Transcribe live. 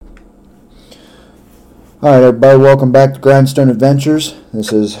All right, everybody, welcome back to Grindstone Adventures.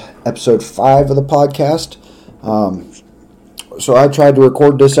 This is episode 5 of the podcast. So I tried to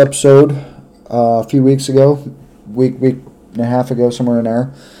record this episode a few weeks ago, week and a half ago, somewhere in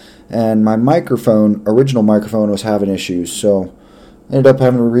there, and my original microphone was having issues, so I ended up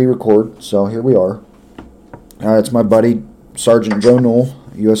having to re-record, so here we are. It's my buddy, Sergeant Joe Newell,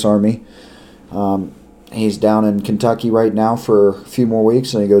 U.S. Army. He's down in Kentucky right now for a few more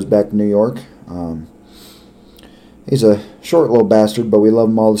weeks, and he goes back to New York. He's a short little bastard, but we love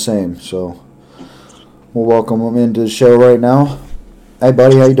him all the same. So we'll welcome him into the show right now. Hey,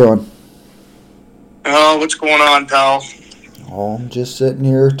 buddy, how you doing? Oh, what's going on, pal? Oh, I'm just sitting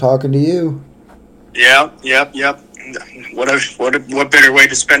here talking to you. Yep. What better way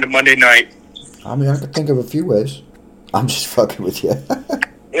to spend a Monday night? I mean, I could think of a few ways. I'm just fucking with you.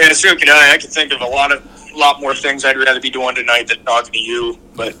 Yeah, so can I. I can think of a lot more things I'd rather be doing tonight than talking to you,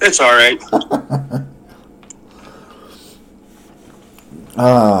 but it's all right.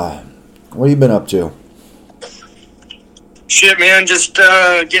 What have you been up to? Shit, man, just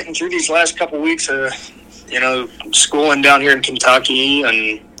getting through these last couple weeks of, schooling down here in Kentucky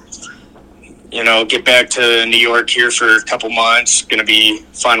and, get back to New York here for a couple months. Going to be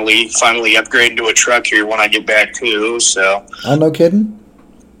finally upgrading to a truck here when I get back too, so. Oh, no kidding?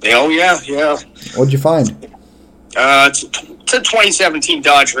 Oh, yeah. What'd you find? It's a 2017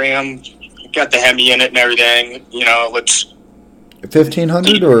 Dodge Ram. Got the Hemi in it and everything. Looks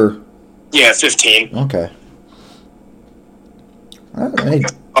 1500 or? Yeah, 15. Okay. All right.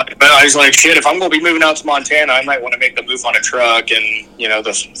 But I was like, shit, if I'm going to be moving out to Montana, I might want to make the move on a truck, and,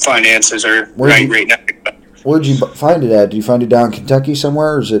 the finances are right now. Where'd you find it at? Did you find it down in Kentucky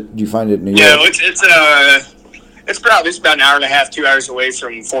somewhere, or did you find it in New York? Yeah, it's about an hour and a half, 2 hours away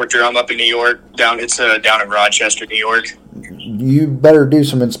from Fort Drum up in New York. Down in Rochester, New York. You better do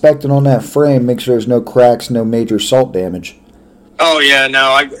some inspecting on that frame. Make sure there's no cracks, no major salt damage. Oh yeah,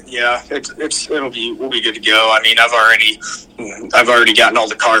 no, we'll be good to go. I mean, I've already gotten all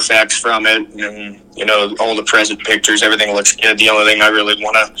the Carfax from it, and all the present pictures, everything looks good. The only thing I really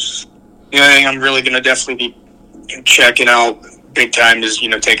I'm really gonna definitely be checking out big time is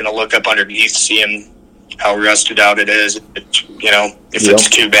taking a look up underneath, seeing how rusted out it is. If it's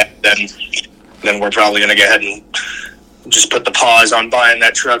too bad, then we're probably gonna go ahead and just put the pause on buying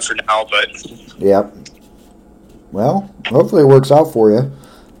that truck for now. But yep. Well, hopefully it works out for you.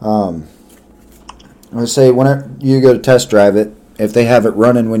 I say when you go to test drive it, if they have it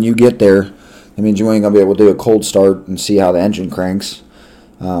running when you get there, that means you ain't going to be able to do a cold start and see how the engine cranks.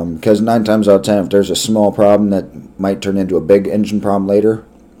 Because 9 times out of 10, if there's a small problem that might turn into a big engine problem later,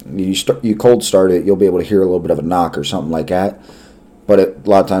 you cold start it, you'll be able to hear a little bit of a knock or something like that. But a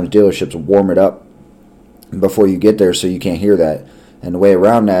lot of times dealerships will warm it up before you get there so you can't hear that. And the way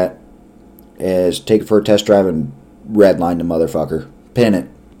around that is take it for a test drive and redline the motherfucker. Pin it.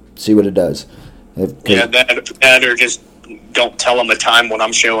 See what it does. That or just don't tell them a time when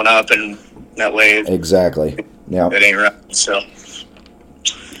I'm showing up, and that way exactly. Yeah. It ain't right. So.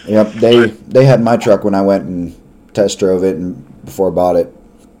 Yep. They had my truck when I went and test drove it, and before I bought it,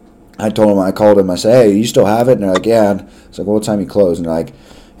 I called them. I said, "Hey, you still have it?" And they're like, "Yeah." It's like, "Well, what time you close?" And they're like,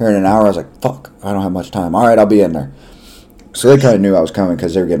 "Here in an hour." I was like, "Fuck, I don't have much time." All right, I'll be in there. So they kind of knew I was coming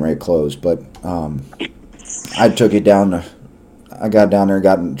because they were getting ready to close. But I took it down. I got down there,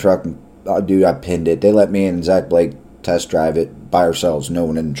 got in the truck, and I pinned it. They let me and Zach Blake test drive it by ourselves, no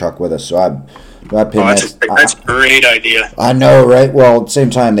one in the truck with us. So I pinned that's a great idea. I know, right? Well, at the same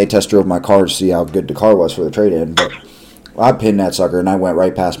time, they test drove my car to see how good the car was for the trade-in. But I pinned that sucker, and I went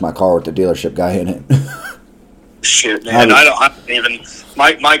right past my car with the dealership guy in it. Shit, man! I don't even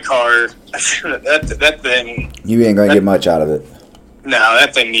my car. That thing. You ain't gonna get much out of it. No,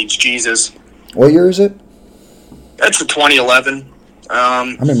 that thing needs Jesus. What year is it? That's a 2011. How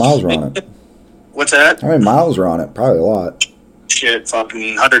many miles are on it? What's that? How many miles are on it? Probably a lot. Shit,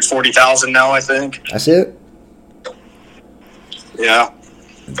 fucking 140,000 now, I think. That's it? Yeah.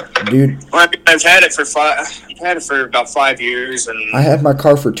 Dude. Well, I've had it for about 5 years, and I had my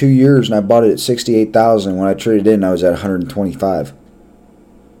car for 2 years, and I bought it at $68,000. When I traded in, I was at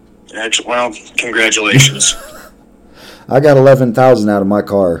 $125,000. Well, congratulations. I got $11,000 out of my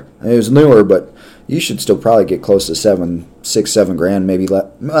car. It was newer, but you should still probably get close to $7,000, maybe.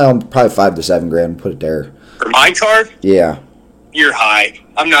 Well, probably $5,000 to $7,000. Put it there. For my car? Yeah. You're high.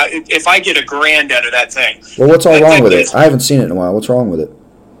 I'm not. If I get $1,000 out of that thing. Well, what's all wrong with it? I haven't seen it in a while. What's wrong with it?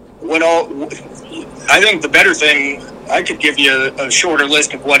 I think the better thing, I could give you a shorter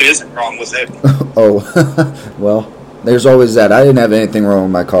list of what isn't wrong with it. Oh, well, there's always that. I didn't have anything wrong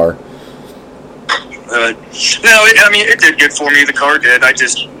with my car. No, it did good for me. The car did. I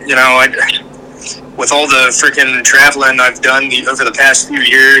just, with all the freaking traveling I've done over the past few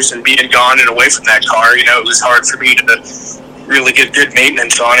years and being gone and away from that car, you know, it was hard for me to really get good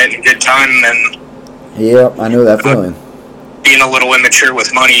maintenance on it and good time. And yeah, I know that feeling. Being a little immature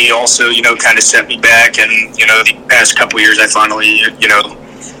with money also, you know, kind of set me back. And, you know, the past couple of years I finally, you know,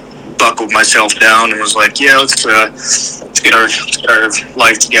 buckled myself down and was like, yeah, let's get our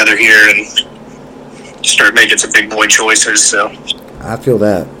life together here and start making some big boy choices. So I feel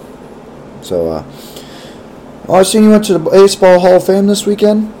that. So, I seen you went to the Baseball Hall of Fame last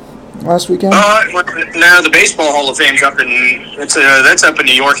weekend. No, the Baseball Hall of Fame's up that's up in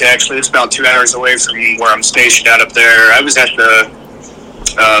New York, actually. It's about 2 hours away from where I'm stationed out up there. I was at the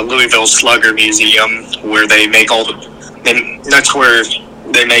Louisville Slugger Museum, where they make that's where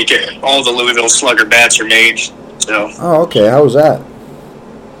they make it. All the Louisville Slugger bats are made. So. Oh, okay. How was that?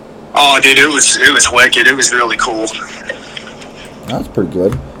 Oh, dude, it was wicked. It was really cool. That's pretty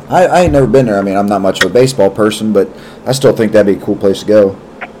good. I ain't never been there. I mean, I'm not much of a baseball person, but I still think that'd be a cool place to go.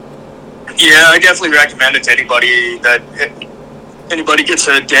 Yeah, I definitely recommend it to anybody that anybody gets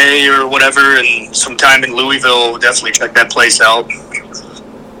a day or whatever and some time in Louisville. Definitely check that place out.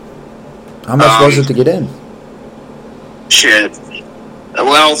 How much was it to get in? Shit.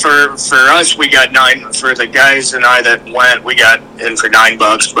 Well, for us, we got $9. For the guys and I that went, we got in for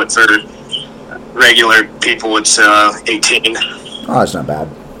 $9. But for regular people, it's 18. Oh, that's not bad.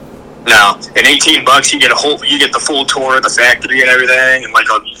 No, and $18, you get the full tour of the factory and everything, and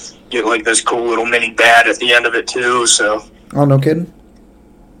get like this cool little mini bat at the end of it too. So. Oh, no kidding.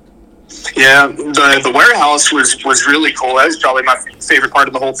 Yeah, the warehouse was really cool. That was probably my favorite part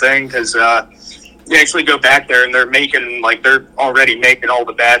of the whole thing because you actually go back there and they're already making all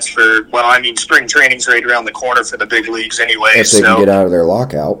the bats for. Well, I mean, spring training's right around the corner for the big leagues anyway. If they can get out of their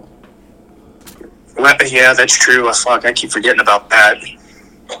lockout. Well, yeah, that's true. Fuck, I keep forgetting about that.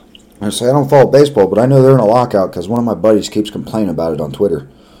 I don't follow baseball, but I know they're in a lockout because one of my buddies keeps complaining about it on Twitter.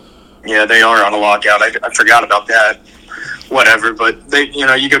 Yeah, they are on a lockout. I forgot about that. Whatever, but they, you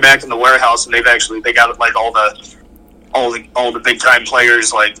know, you go back in the warehouse and they got like all the big time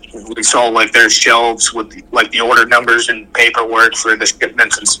players. Like we saw like their shelves with like the order numbers and paperwork for the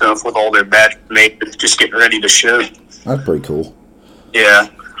shipments and stuff with all their bats made, just getting ready to ship. That's pretty cool. Yeah,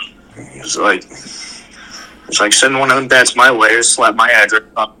 it's like send one of them bats my way or slap my address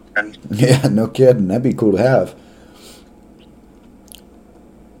on. Yeah, no kidding. That'd be cool to have.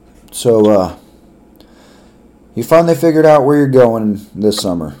 So, you finally figured out where you're going this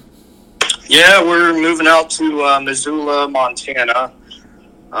summer. Yeah, we're moving out to Missoula, Montana.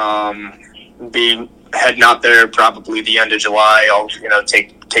 Be heading out there probably the end of July. I'll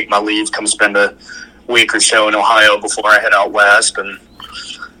take my leave, come spend a week or so in Ohio before I head out west, and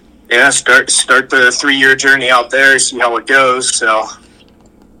yeah, start the 3-year journey out there. See how it goes. So,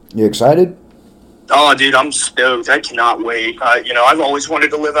 you excited? Oh, dude, I'm stoked. I cannot wait. I've always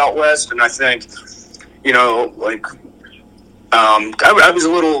wanted to live out west, and I think, I was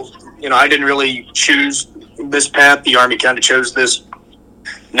a little, I didn't really choose this path. The Army kind of chose this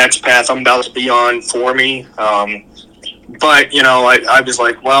next path I'm about to be on for me. But, I was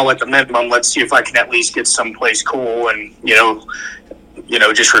like, well, at the minimum, let's see if I can at least get someplace cool and,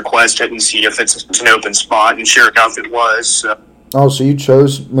 just request it and see if it's an open spot. And sure enough, it was. So. Oh, so you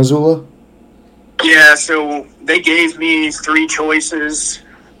chose Missoula? Yeah, so they gave me 3 choices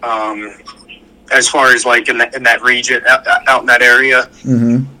as far as like in that region, out in that area.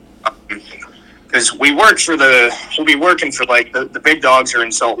 Mm-hmm. Because we'll be working for like the big dogs are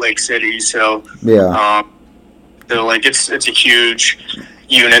in Salt Lake City, so yeah. So like it's a huge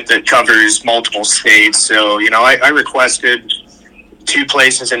unit that covers multiple states. So I requested 2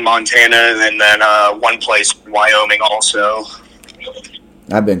 places in Montana and then 1 place in Wyoming also.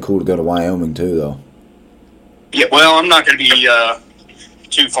 I've been cool to go to Wyoming too, though. Yeah, well, I'm not going to be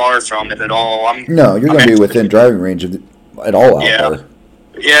too far from it at all. No, you're going to be within driving range of at all out there.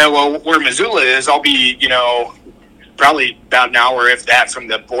 Yeah, well, where Missoula is, I'll be, probably about an hour, if that, from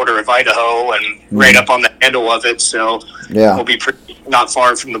the border of Idaho and right up on the handle of it. So yeah, we'll be not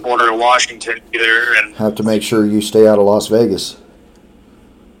far from the border of Washington either. And have to make sure you stay out of Las Vegas.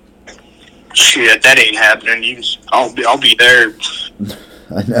 Shit, that ain't happening. I'll be there.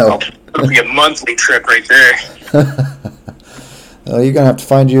 I know. It'll be a monthly trip right there. Well, you're gonna have to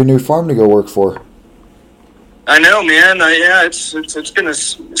find you a new farm to go work for. I know, man. Yeah, it's gonna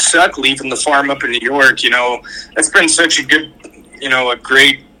suck leaving the farm up in New York. It's been such a good, a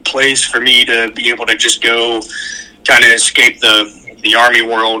great place for me to be able to just go, kind of escape the Army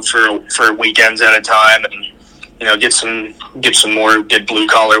world for weekends at a time, and get some more good blue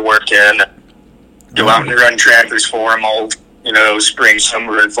collar work in. Go out and run tractors for them all spring,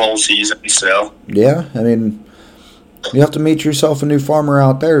 summer, and fall season. So Yeah, I mean, you have to meet yourself a new farmer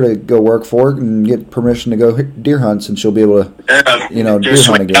out there to go work for it and get permission to go deer hunt, and she'll be able to, deer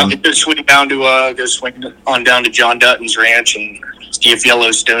hunt again. Just swing down to go swing on down to John Dutton's ranch and see if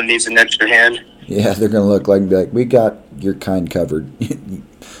Yellowstone needs an extra hand. Yeah, they're gonna look like we got your kind covered.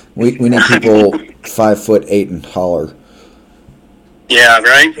 we need people 5'8" and taller. Yeah,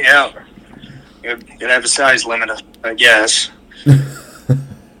 right. Yeah, you gotta have a size limit, I guess.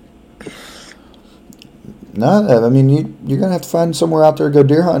 No, I mean you're gonna have to find somewhere out there to go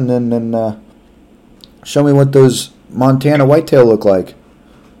deer hunting and show me what those Montana whitetail look like.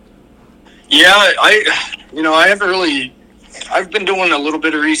 Yeah, I haven't really. I've been doing a little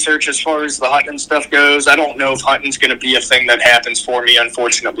bit of research as far as the hunting stuff goes. I don't know if hunting's going to be a thing that happens for me,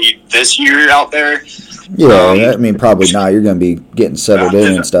 unfortunately, this year out there. Yeah, I mean probably not. You're going to be getting settled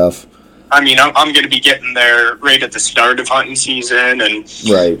in and stuff. I mean, I'm going to be getting there right at the start of hunting season, and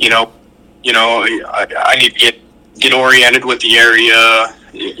right. I need to get oriented with the area.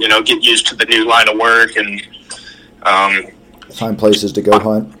 Get used to the new line of work and find places to go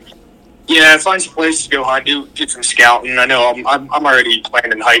hunt. Yeah, find some places to go hunt. Do some scouting. I know I'm already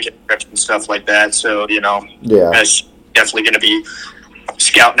planning hiking trips and stuff like that. So yeah, that's definitely going to be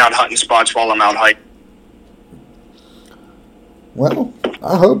scouting out hunting spots while I'm out hiking. Well,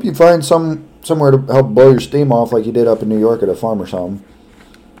 I hope you find somewhere to help blow your steam off like you did up in New York at a farm or something.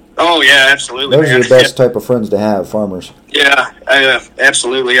 Oh yeah, absolutely. Those are the best type of friends to have, farmers. Yeah,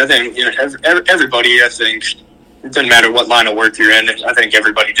 absolutely. I think everybody. I think it doesn't matter what line of work you're in. I think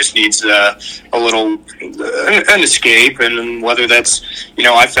everybody just needs a little an escape, and whether that's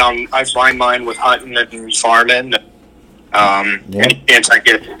I find mine with hunting and farming. Any chance I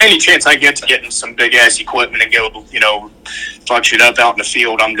get to get in some big ass equipment and go fuck shit up out in the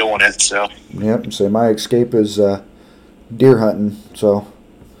field, I'm doing it. So yep. So my escape is deer hunting. So.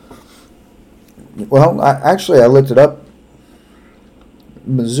 Well, I looked it up.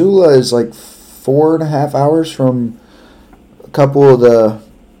 Missoula is like 4.5 hours from a couple of the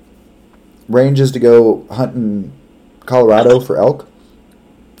ranges to go hunt in Colorado for elk.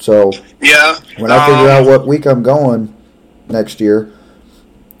 So yeah, when I figure out what week I'm going next year,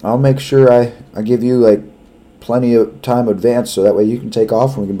 I'll make sure I give you like plenty of time advance so that way you can take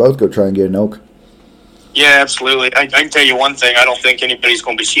off and we can both go try and get an elk. Yeah, absolutely. I can tell you one thing. I don't think anybody's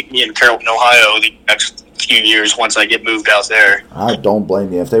going to be seeing me in Carrollton, Ohio the next few years once I get moved out there. I don't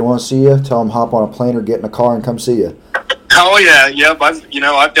blame you. If they want to see you, tell them hop on a plane or get in a car and come see you. Oh, yeah. Yep.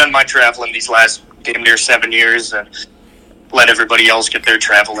 I've done my traveling these last damn near 7 years and let everybody else get their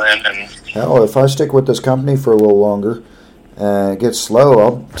travel in. And hell, if I stick with this company for a little longer and it gets slow,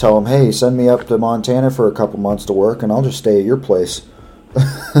 I'll tell them, hey, send me up to Montana for a couple months to work and I'll just stay at your place.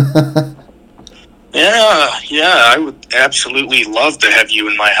 Yeah, I would absolutely love to have you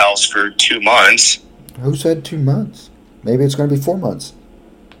in my house for 2 months. Who said 2 months? Maybe it's going to be 4 months.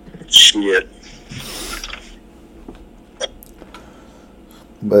 Shit.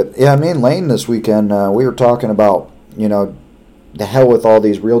 But, yeah, me and Lane this weekend, we were talking about, the hell with all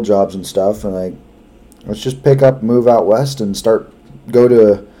these real jobs and stuff, and let's just pick up, move out west, and go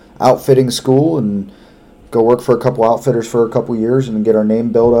to outfitting school and go work for a couple outfitters for a couple years and get our name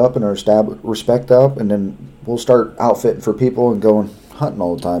built up and our respect up, and then we'll start outfitting for people and going hunting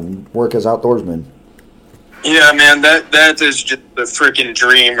all the time and work as outdoorsmen. Yeah, man, that is just the freaking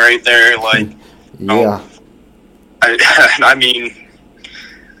dream right there. Like, yeah. I mean,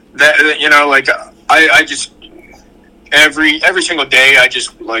 that I just every single day I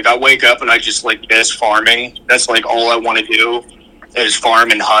wake up and I just miss farming. That's all I want to do is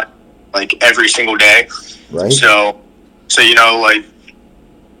farm and hunt every single day. Right. So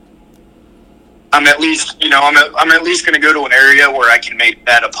I'm at least I'm at least going to go to an area where I can make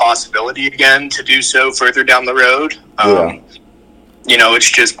that a possibility again to do so further down the road. It's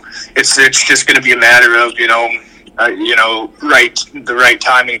just going to be a matter of the right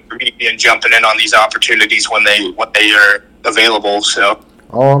timing for me and jumping in on these opportunities when they are available. So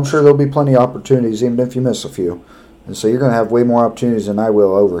I'm sure there'll be plenty of opportunities even if you miss a few, and so you're going to have way more opportunities than I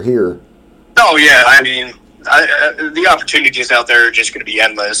will over here. Oh yeah, I mean. The opportunities out there are just going to be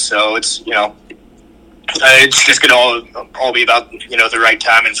endless. So it's it's just going to all be about the right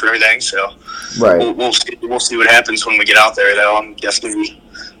timing for everything. So right, we'll see what happens when we get out there. Though I'm definitely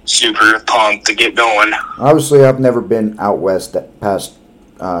super pumped to get going. Obviously, I've never been out west past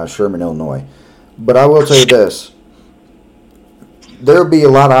Sherman, Illinois, but I will tell you this: there'll be a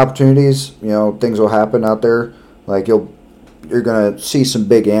lot of opportunities. Things will happen out there. You're going to see some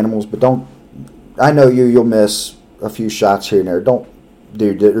big animals, but don't. I know you'll miss a few shots here and there. Don't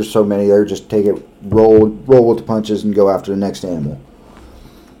dude, there's so many there. Just take it, roll with the punches, and go after the next animal.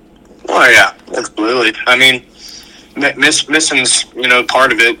 Oh yeah, absolutely. I mean, missing's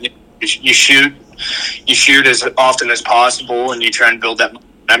part of it. You shoot as often as possible, and you try and build that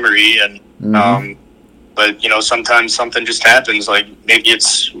memory. And but sometimes something just happens. Like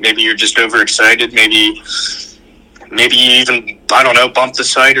maybe you're just overexcited. Maybe you even, I don't know, bumped the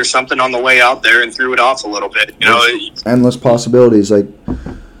sight or something on the way out there and threw it off a little bit. Endless possibilities. Like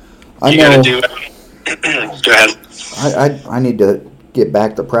I know. Go ahead. I need to get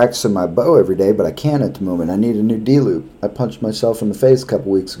back to practicing my bow every day, but I can't at the moment. I need a new D-loop. I punched myself in the face a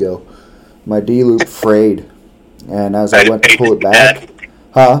couple weeks ago. My D-loop frayed, and as I went to pull it back,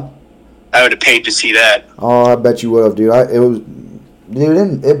 I would have paid to see that. Oh, I bet you would have, dude.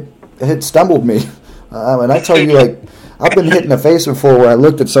 It had stumbled me. And I tell you, like, I've been hit in the face before where I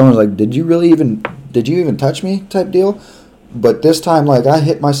looked at someone and was like, did you even touch me type deal? But this time, like, I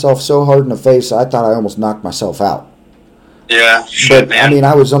hit myself so hard in the face, I thought I almost knocked myself out. Yeah, shit, man. I mean,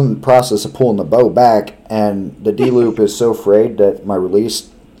 I was in the process of pulling the bow back, and the D-loop is so frayed that my release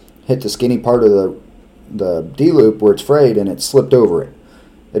hit the skinny part of the D-loop where it's frayed, and it slipped over it.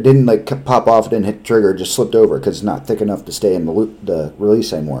 It didn't, like, pop off, it didn't hit the trigger, it just slipped over because it's not thick enough to stay in the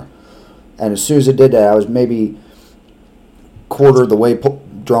release anymore. And as soon as it did that, I was maybe quarter of the way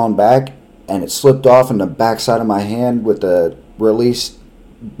drawn back, and it slipped off in the backside of my hand with the release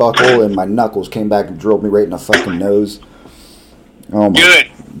buckle, and my knuckles came back and drilled me right in the fucking nose. Oh my, good.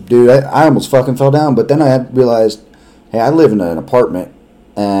 Dude, I almost fucking fell down. But then I had realized, hey, I live in an apartment,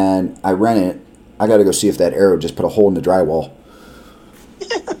 and I rent it. I got to go see if that arrow just put a hole in the drywall.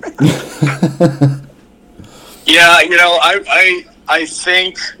 Yeah, I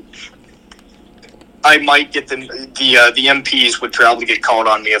think I might get the MPs would probably get called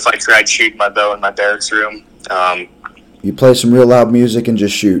on me if I tried shooting my bow in my barracks room. You play some real loud music and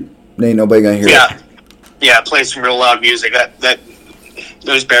just shoot. Ain't nobody gonna hear it. Yeah, play some real loud music. That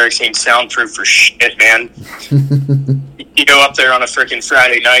those barracks ain't soundproof for shit, man. You go up there on a freaking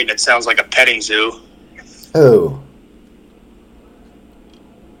Friday night and it sounds like a petting zoo. Oh.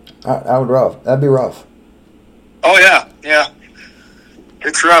 That'd be rough. Oh, yeah.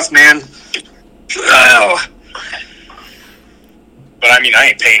 It's rough, man. Oh. But, I mean, I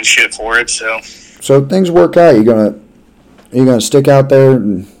ain't paying shit for it, so. So things work out. You gonna stick out there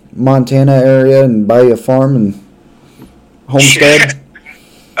in Montana area and buy you a farm and homestead?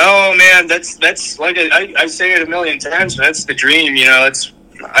 Oh, man, that's like I say it a million times. That's the dream,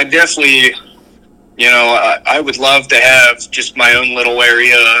 I definitely, I would love to have just my own little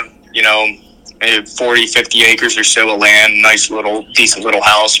area, maybe 40, 50 acres or so of land, decent little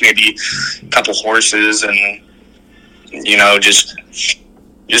house, maybe a couple horses, and, just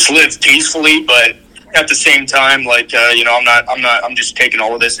live peacefully, but at the same time, like, I'm just taking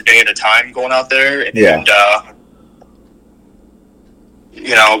all of this a day at a time going out there. And,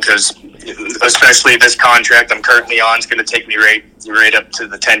 because especially this contract I'm currently on is going to take me right up to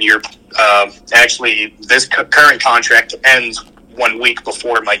the 10-year. Actually, this current contract ends 1 week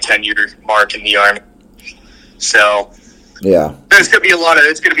before my 10-year mark in the Army. So, yeah, it's going to be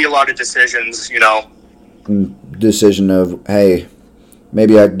a lot of decisions, Decision of, hey,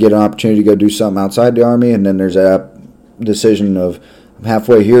 maybe I get an opportunity to go do something outside the Army, and then there's that decision of I'm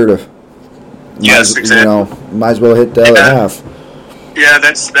halfway here to. Yes, exactly. Might as well hit the other half. Yeah,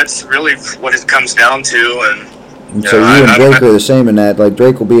 that's really what it comes down to, and so you and Drake are the same in that. Like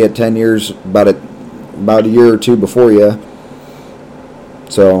Drake will be at 10 years, about a year or two before you.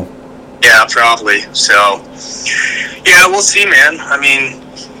 So. Yeah, probably. So. Yeah, we'll see, man. I mean,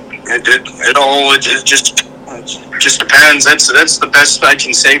 it just depends. That's the best I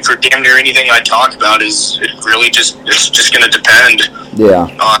can say for damn near anything I talk about. It's just going to depend. Yeah.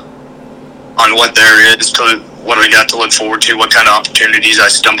 On what there is what we got to look forward to, what kind of opportunities I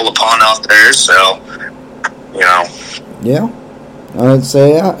stumble upon out there. So, Yeah, I'd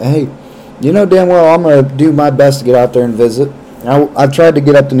say, hey, damn well I'm gonna do my best to get out there and visit. I've tried to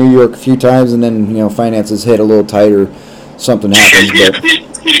get up to New York a few times, and then finances hit a little tight or something happens. But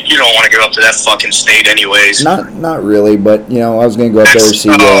you don't want to go up to that fucking state, anyways. Not really, but I was gonna go up there to see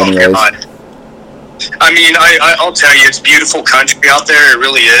you anyways. God. I mean, I'll tell you, it's beautiful country out there. It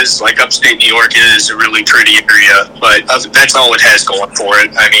really is. Like, upstate New York is a really pretty area, but that's all it has going for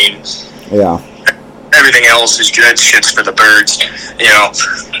it. I mean, yeah. Everything else is shit's for the birds,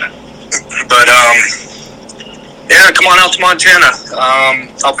 But yeah, come on out to Montana.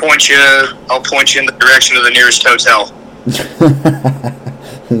 I'll point you in the direction of the nearest hotel.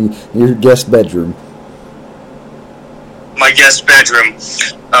 Your guest bedroom. My guest bedroom.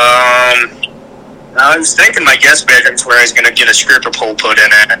 I was thinking my guest bedroom's where I was going to get a stripper pole put in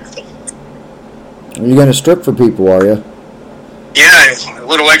it. Are you going to strip for people, are you? Yeah, a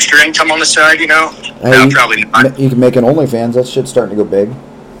little extra income on the side, Hey, No, probably not. You can make an OnlyFans. That shit's starting to go big.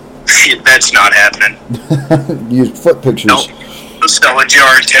 That's not happening. Use foot pictures. Nope. I'll sell a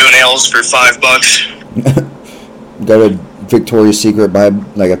jar of toenails for $5. Go to Victoria's Secret, buy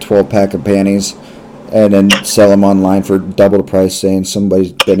like a 12-pack of panties, and then sell them online for double the price, saying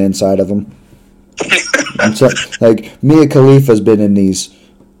somebody's been inside of them. So, like, Mia Khalifa's been in these.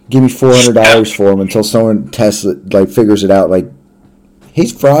 Give me $400 for them until someone tests it, like, figures it out. Like,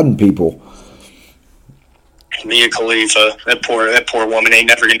 he's frauding people. Mia Khalifa, that poor woman ain't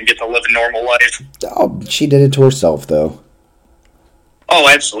never gonna get to live a normal life. Oh, she did it to herself, though. Oh,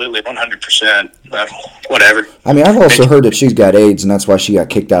 absolutely, 100%. Whatever. I mean, I've also heard that she's got AIDS, and that's why she got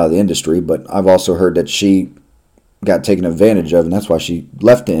kicked out of the industry. But I've also heard that she got taken advantage of, and that's why she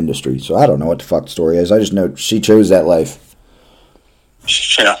left the industry. So I don't know what the fuck the story is. I just know she chose that life.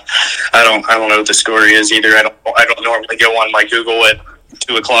 Yeah, I don't know what the story is either. I don't normally go on my Google at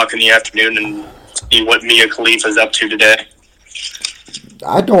 2:00 in the afternoon and see what Mia Khalifa's up to today.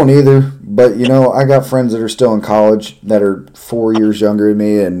 I don't either, but I got friends that are still in college that are 4 years younger than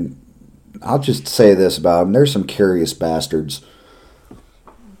me, and I'll just say this about them: there's some curious bastards.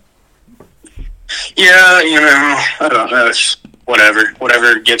 Yeah, I don't know. It's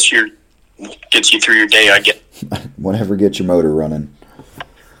whatever gets you through your day, I guess. Whatever gets your motor running.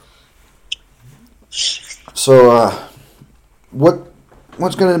 So,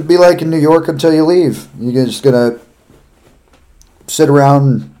 what's going to be like in New York until you leave? You just going to sit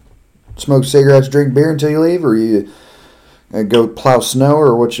around, smoke cigarettes, drink beer until you leave, or you go plow snow,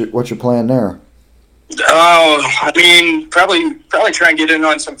 or what's your plan there? Oh, I mean, probably try and get in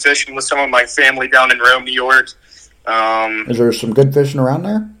on some fishing with some of my family down in Rome, New York. Is there some good fishing around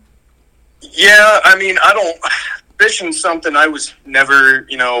there? Yeah, I mean, fishing's something I was never,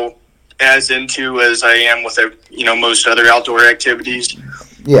 as into as I am with, most other outdoor activities.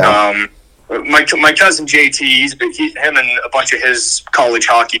 Yeah. My cousin JT, him and a bunch of his college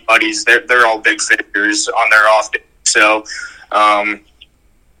hockey buddies, they're all big fishers on their off days. So,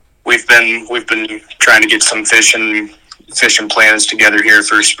 we've been trying to get some fishing plans together here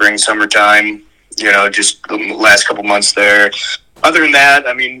for spring, summertime. Just the last couple months there. Other than that,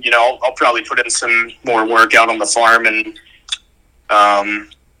 I mean, I'll probably put in some more work out on the farm and,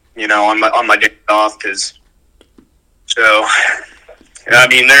 on my day off, so, I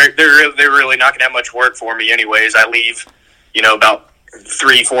mean, they're really not gonna have much work for me anyways. I leave, about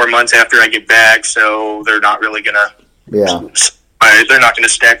 3-4 months after I get back, so they're not really gonna, they're not gonna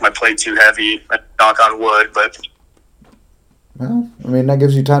stack my plate too heavy. Knock on wood, but. Well, I mean, that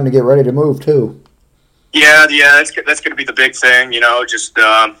gives you time to get ready to move too. Yeah, that's going to be the big thing, just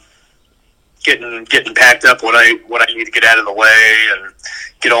getting packed up what I need to get out of the way and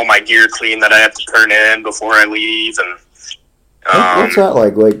get all my gear clean that I have to turn in before I leave. And what's that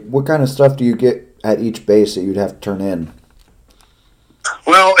like? Like, what kind of stuff do you get at each base that you'd have to turn in?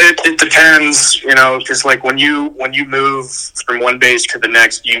 Well, it depends, because like when you move from one base to the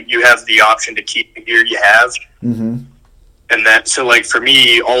next, you have the option to keep the gear you have. Mm-hmm. And so like for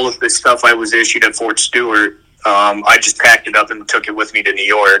me, all of this stuff I was issued at Fort Stewart, I just packed it up and took it with me to New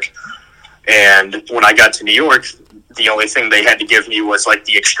York. And when I got to New York, the only thing they had to give me was like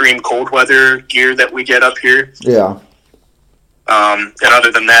the extreme cold weather gear that we get up here. Yeah. And other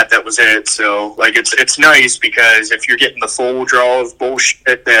than that, that was it. So like it's nice because if you're getting the full draw of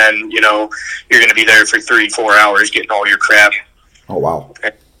bullshit, then you're going to be there for 3-4 hours getting all your crap. Oh wow.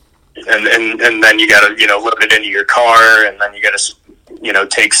 And then you got to, load it into your car, and then you got to,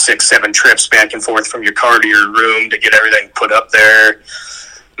 take 6-7 trips back and forth from your car to your room to get everything put up there.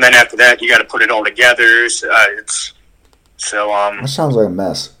 And then after that, you got to put it all together. That sounds like a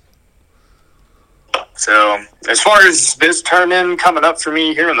mess. So as far as this turn-in coming up for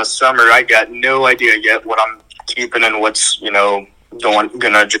me here in the summer, I got no idea yet what I'm keeping and what's,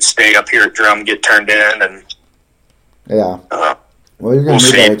 gonna just stay up here at Drum, get turned in, and yeah. Well, you're going to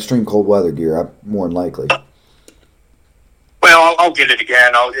need that extreme cold weather gear, more than likely. Well, I'll get it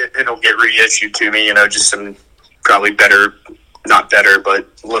again. It'll get reissued to me, just some probably better, not better, but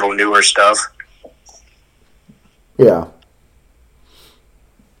a little newer stuff. Yeah.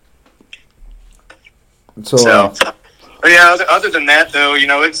 So yeah, other than that, though,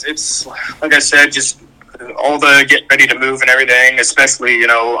 it's like I said, just all the getting ready to move and everything, especially,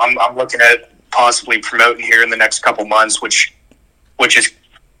 I'm looking at possibly promoting here in the next couple months, which is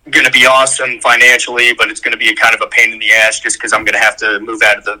going to be awesome financially, but it's going to be a kind of a pain in the ass just because I'm going to have to move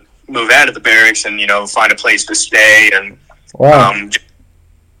out of the barracks and find a place to stay and wow.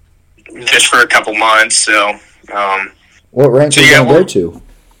 just for a couple months. So, what rank are you going to go to?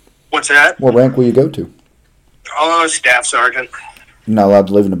 What's that? What rank will you go to? Oh, staff sergeant. You're not allowed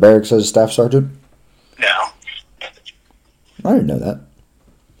to live in the barracks as a staff sergeant? No. I didn't know that.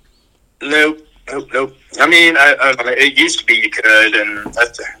 Nope. I mean, it used to be you could, and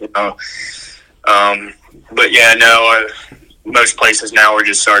that's, but yeah, no. Most places now are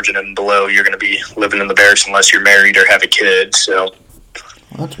just sergeant and below. You're going to be living in the barracks unless you're married or have a kid. So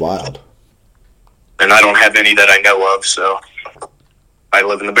that's wild. And I don't have any that I know of, so I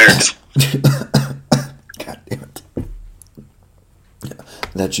live in the barracks. God damn it.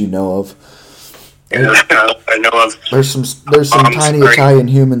 That you know of. Yeah, I know of. There's some tiny Italian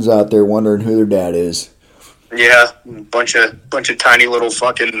humans out there wondering who their dad is. Yeah, bunch of tiny little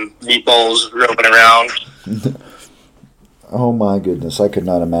fucking meatballs roaming around. Oh my goodness, I could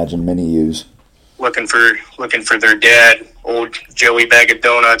not imagine many yous. Looking for their dad, old Joey Bag of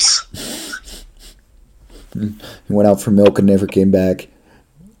Donuts. He went out for milk and never came back.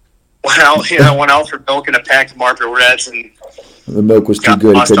 Went out for milk and a pack of Marlboro Reds, and the milk was too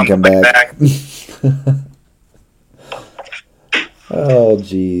good, he couldn't come back. Oh,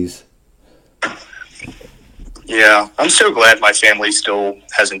 jeez. Yeah, I'm so glad my family still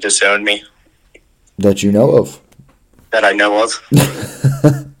hasn't disowned me. That you know of. That I know of.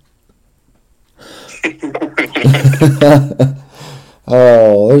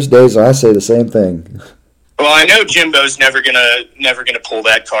 Oh, there's days I say the same thing. Well, I know Jimbo's never gonna pull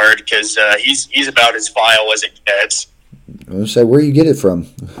that card because he's about as vile as it gets. I was say, where you get it from?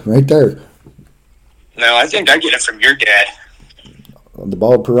 Right there. No, I think I get it from your dad. The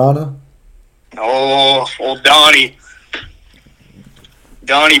bald piranha? Oh, old Donnie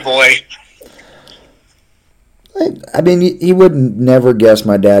boy. I mean, he would never guess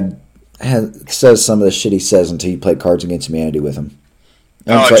my dad says some of the shit he says until you play Cards Against Humanity with him.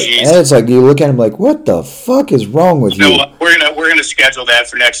 And it's like you look at him like, what the fuck is wrong with you? No, we're gonna schedule that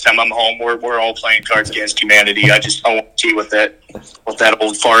for next time I'm home. We're all playing Cards Against Humanity. I want to see what that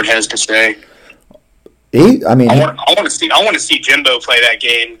old fart has to say. I want to see Jimbo play that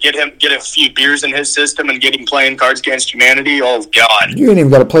game. Get a few beers in his system and get him playing Cards Against Humanity. Oh God! You ain't even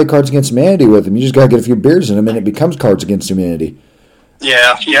got to play Cards Against Humanity with him. You just got to get a few beers in him, and it becomes Cards Against Humanity.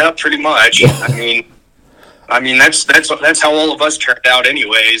 Yeah, pretty much. I mean that's how all of us turned out,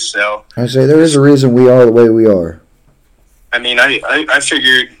 anyways. So I say there is a reason we are the way we are. I mean, I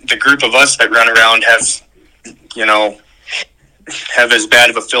figured the group of us that run around have as bad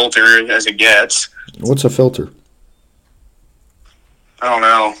of a filter as it gets. What's a filter? I don't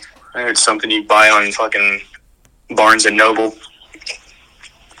know. I think it's something you buy on fucking Barnes and Noble.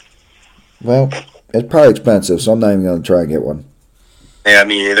 Well, it's probably expensive, so I'm not even going to try and get one. Yeah,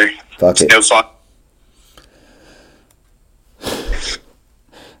 me either. Fuck it. No fun.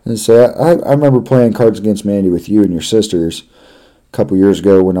 And so I remember playing Cards Against Humanity with you and your sisters a couple years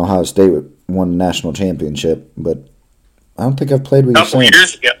ago when Ohio State won the national championship, but I don't think I've played with you since. A couple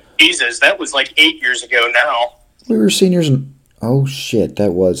years ago. Jesus, that was like 8 years ago now. We were seniors oh shit,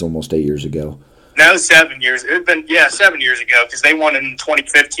 that was almost 8 years ago. No, 7 years. It had been 7 years ago because they won in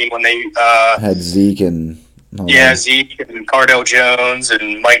 2015 when they had Zeke and Zeke and Cardell Jones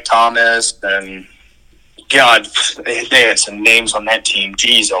and Mike Thomas and God, they had some names on that team.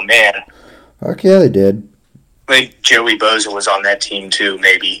 Jeez, oh man. Fuck yeah, they did. I think Joey Bosa was on that team too.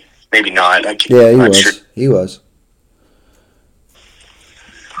 Maybe not. Yeah, he was. Sure. He was.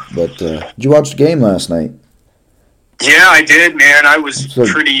 But did you watch the game last night? Yeah, I did, man. I was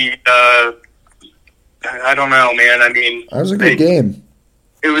pretty. I don't know, man. I mean, that was a good game.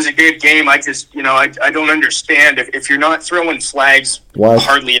 It was a good game. I just, I don't understand if you're not throwing flags. Why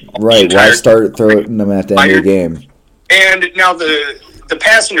hardly right? Why start throwing them at the end of the game? And now the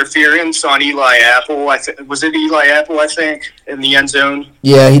pass interference on Eli Apple. Was it Eli Apple? I think in the end zone.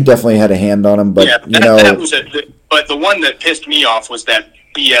 Yeah, he definitely had a hand on him, but that was it. But the one that pissed me off was that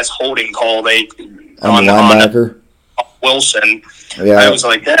BS holding call on the linebacker Wilson. Yeah, I was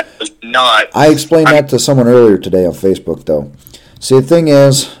like, that was not. I explained that to someone earlier today on Facebook, though. See, the thing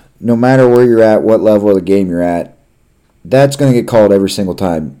is, no matter where you're at, what level of the game you're at, that's going to get called every single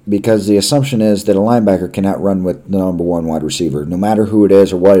time because the assumption is that a linebacker cannot run with the number one wide receiver, no matter who it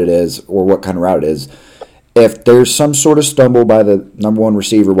is or what it is or what kind of route it is. If there's some sort of stumble by the number one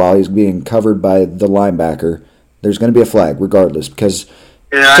receiver while he's being covered by the linebacker, there's going to be a flag regardless because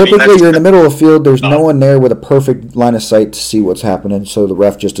typically you're in the middle of the field, there's no one there with a perfect line of sight to see what's happening, so the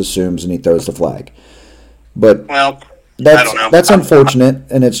ref just assumes and he throws the flag. But that's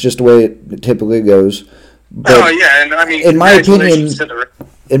unfortunate, and it's just the way it typically goes. But and I mean, in my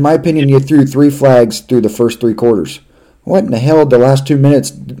opinion, you threw 3 flags through the first 3 quarters. What in the hell did the last 2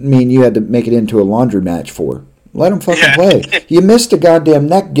 minutes mean you had to make it into a laundry match for? Let him fucking play. You missed a goddamn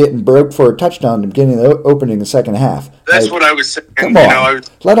neck getting broke for a touchdown at the beginning of the opening the second half. That's what I was saying. Come on.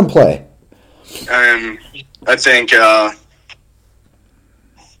 Let him play. I think, and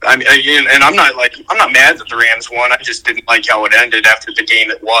I'm not mad that the Rams won. I just didn't like how it ended after the game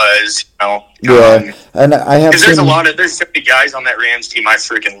it was. Yeah, and I have because there's so many guys on that Rams team I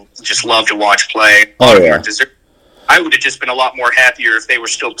freaking just love to watch play. I would have just been a lot more happier if they were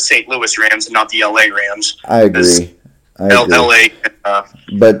still the St. Louis Rams and not the LA Rams. I agree. LA,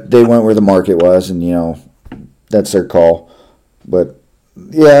 but they went where the market was, and that's their call. But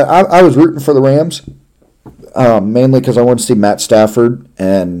yeah, I was rooting for the Rams. Mainly because I want to see Matt Stafford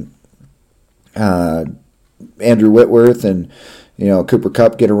and Andrew Whitworth and Cooper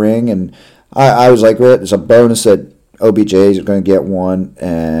Kupp get a ring, and I was like, it's a bonus that OBJ is going to get one,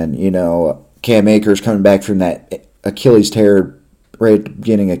 and Cam Akers coming back from that Achilles tear right at the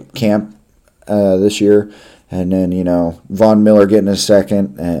beginning of camp this year, and then Von Miller getting a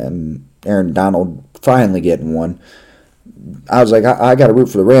second, and Aaron Donald finally getting one. I was like, I got to root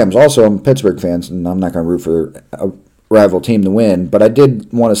for the Rams. Also, I'm a Pittsburgh fan, and I'm not going to root for a rival team to win. But I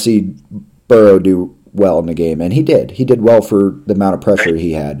did want to see Burrow do well in the game, and he did. He did well for the amount of pressure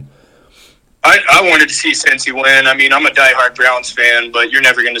he had. I wanted to see Cincy win. I mean, I'm a diehard Browns fan, but you're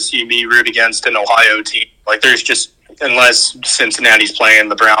never going to see me root against an Ohio team. Like, there's just, unless Cincinnati's playing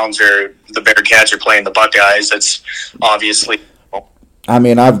the Browns or the Bearcats are playing the Buckeyes, that's obviously. I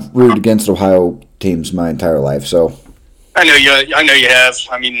mean, I've rooted against Ohio teams my entire life, so. I know you have.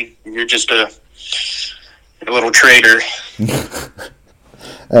 I mean, you're just a little traitor.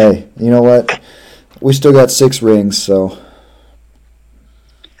 Hey, you know what? We still got 6 rings, so.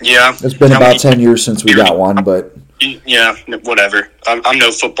 Yeah. It's been about 10 years since we got one, but. Yeah, whatever. I'm no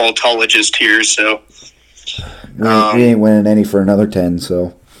footballologist here, so. We ain't winning any for another 10,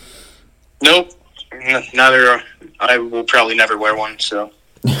 so. Nope. Neither. I will probably never wear one, so.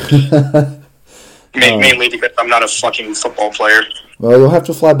 Mainly because I'm not a fucking football player. Well, you'll have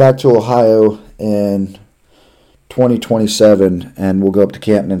to fly back to Ohio in 2027, and we'll go up to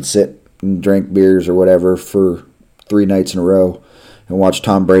Canton and sit and drink beers or whatever for 3 nights in a row and watch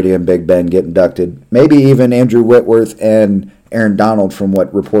Tom Brady and Big Ben get inducted. Maybe even Andrew Whitworth and Aaron Donald, from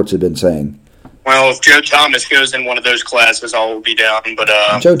what reports have been saying. Well, if Joe Thomas goes in one of those classes, I will be down. But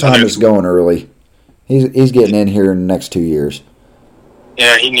Joe Thomas is going early. He's getting in here in the next 2 years.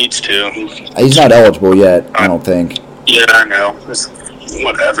 Yeah, he needs to. He's not eligible yet, I don't think. Yeah, I know. It's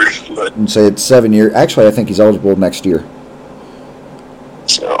whatever. But and say it's 7 years. Actually, I think he's eligible next year.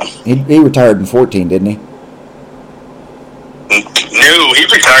 So he retired in 2014, didn't he? No, he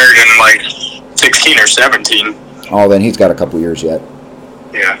retired in like 16 or 17. Oh, then he's got a couple years yet.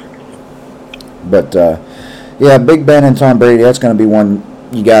 Yeah. But yeah, Big Ben and Tom Brady. That's going to be one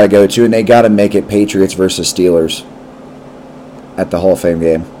you got to go to, and they got to make it Patriots versus Steelers at the Hall of Fame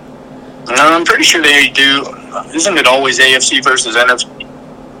game. I'm pretty sure they do. Isn't it always AFC versus NFC?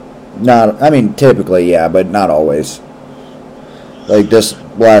 Not, I mean, typically, yeah, but not always. Like this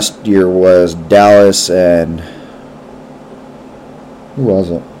last year was Dallas and who was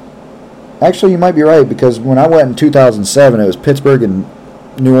it? Actually, you might be right, because when I went in 2007, it was Pittsburgh and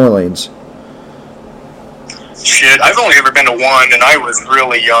New Orleans. Shit, I've only ever been to one, and I was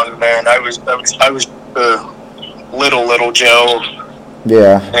really young, man. I was little Joe.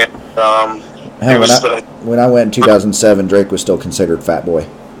 Yeah. And, when I went in 2007, Drake was still considered Fat Boy.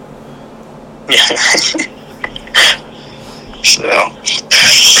 Yeah. So, well,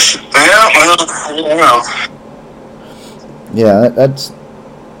 I don't know. Yeah, that's.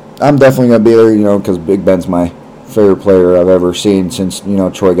 I'm definitely gonna be there, because Big Ben's my favorite player I've ever seen since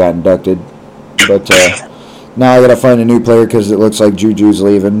Troy got inducted. But now I gotta find a new player because it looks like Juju's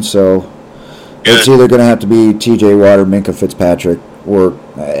leaving. So it's either gonna have to be T.J. Watt or Minka Fitzpatrick or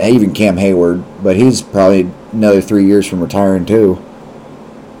even Cam Hayward. But he's probably another 3 years from retiring too.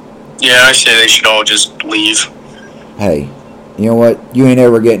 Yeah, I say they should all just leave. Hey, you know what? You ain't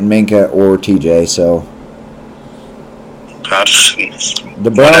ever getting Minka or TJ, so.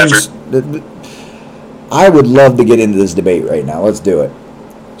 The Browns. I would love to get into this debate right now. Let's do it.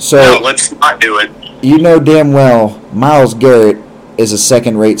 So. No, let's not do it. You know damn well Myles Garrett is a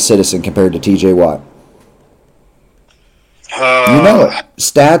second-rate citizen compared to TJ Watt. You know it.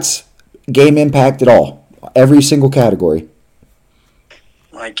 Stats, game impact, at all. Every single category.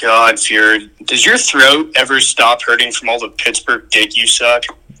 My God, Fury. Does your throat ever stop hurting from all the Pittsburgh dick you suck?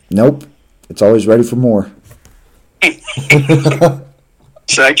 Nope. It's always ready for more.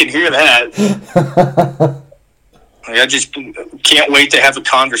 So I can hear that. I just can't wait to have a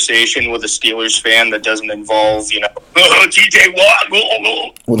conversation with a Steelers fan that doesn't involve, TJ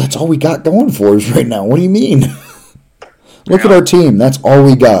Watt. Well, that's all we got going for us right now. What do you mean? Look at our team. That's all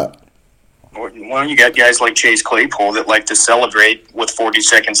we got. Well, you got guys like Chase Claypool that like to celebrate with 40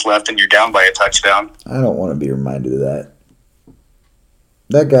 seconds left and you're down by a touchdown. I don't want to be reminded of that.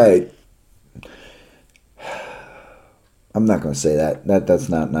 That guy... I'm not going to say that. That's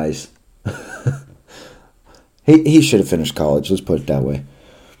not nice. He should have finished college. Let's put it that way.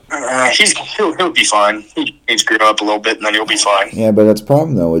 He'll be fine. He needs to grow up a little bit, and then he'll be fine. Yeah, but that's the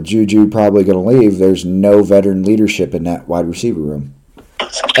problem, though. With Juju probably going to leave, there's no veteran leadership in that wide receiver room.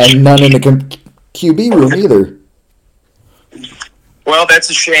 And none in the QB room either. Well, that's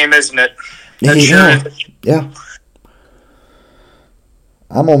a shame, isn't it? Yeah.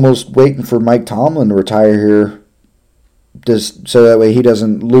 I'm almost waiting for Mike Tomlin to retire here, just so that way he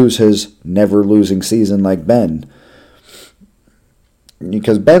doesn't lose his never-losing season like Ben.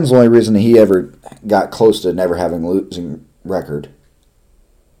 Because Ben's the only reason he ever got close to never having a losing record.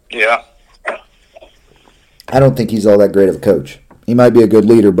 Yeah. I don't think he's all that great of a coach. He might be a good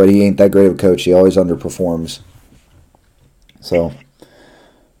leader, but he ain't that great of a coach. He always underperforms. So,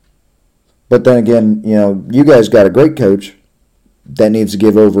 but then again, you guys got a great coach that needs to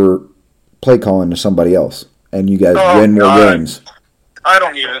give over play calling to somebody else, and you guys win more games. I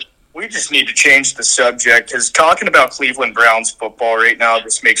don't even. We just need to change the subject, because talking about Cleveland Browns football right now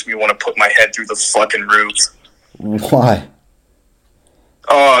just makes me want to put my head through the fucking roof. Why?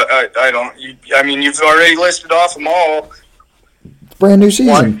 Oh, I don't. You've already listed off them all. Brand new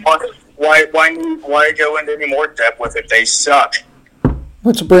season. Why go into any more depth with it? They suck.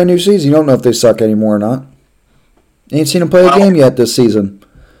 It's a brand new season. You don't know if they suck anymore or not. You ain't seen them play a game yet this season.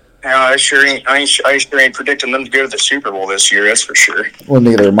 Yeah, I sure ain't predicting them to go to the Super Bowl this year. That's for sure. Well,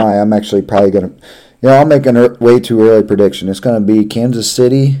 neither am I. I'm actually probably gonna. I'll make a way too early prediction. It's gonna be Kansas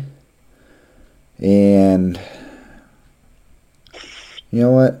City, and you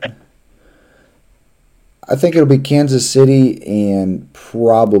know what? I think it'll be Kansas City and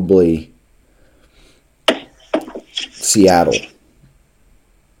probably Seattle.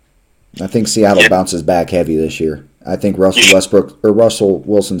 I think Seattle bounces back heavy this year. I think Russell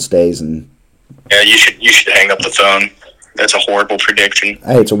Wilson stays, and yeah, you should hang up the phone. That's a horrible prediction.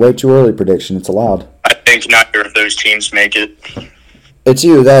 Hey, it's a way too early prediction. It's allowed. I think neither of those teams make it. It's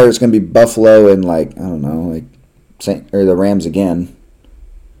either that or it's going to be Buffalo and the Rams again.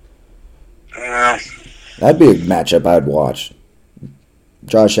 That'd be a matchup I'd watch.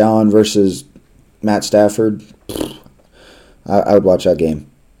 Josh Allen versus Matt Stafford. I would watch that game.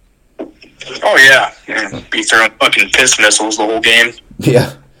 Oh, yeah. Be throwing fucking piss missiles the whole game.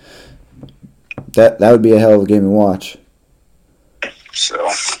 Yeah. That would be a hell of a game to watch. So.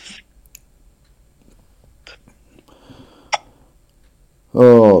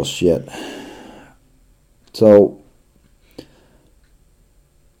 Oh, shit. So,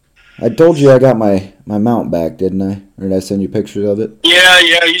 I told you I got my mount back, didn't I? Or did I send you pictures of it? Yeah,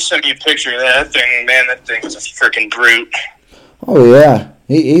 you sent me a picture of that thing. Man, that thing was a freaking brute. Oh, yeah.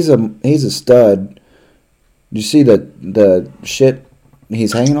 He's a stud. Did you see the shit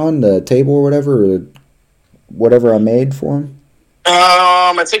he's hanging on, the table or whatever I made for him?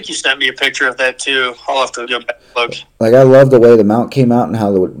 I think you sent me a picture of that too. I'll have to go back and look. Like, I love the way the mount came out and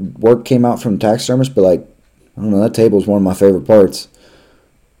how the work came out from taxidermist, but I don't know, that table's one of my favorite parts.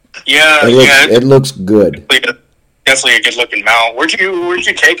 Yeah, it looks good. Definitely a good looking mount. Where'd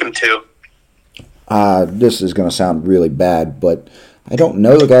you take him to? This is gonna sound really bad, but I don't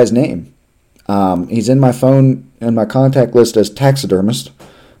know the guy's name. He's in my phone and my contact list as taxidermist.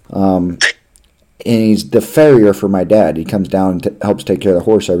 And he's the farrier for my dad. He comes down and helps take care of the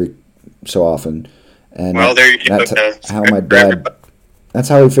horse every so often. And there you go. That's how my dad. That's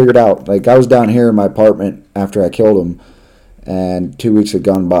how he figured out. Like, I was down here in my apartment after I killed him, and 2 weeks had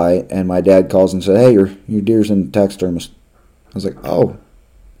gone by, and my dad calls and said, "Hey, your deer's in taxidermist." I was like, "Oh,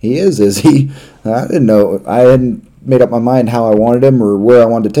 he is he?" I didn't know. I hadn't made up my mind how I wanted him or where I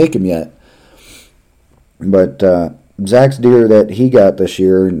wanted to take him yet. But Zach's deer that he got this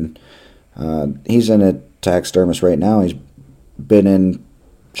year, and he's in a taxidermist right now. He's been in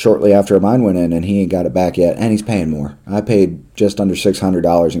shortly after mine went in, and he ain't got it back yet, and he's paying more. I paid just under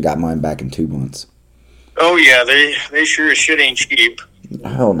 $600 and got mine back in 2 months. Oh, yeah, they sure as shit ain't cheap.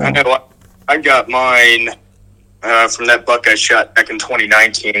 Hell no. I know I got mine from that buck I shot back in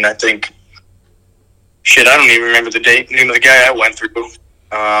 2019, I think. Shit, I don't even remember the name of the guy I went through.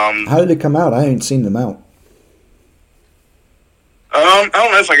 How did it come out? I ain't seen them out. I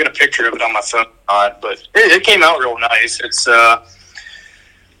don't know if I got a picture of it on my phone or not, but it came out real nice. It's,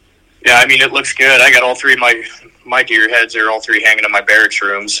 yeah, I mean, it looks good. I got all three of my deer heads are all 3 hanging in my barracks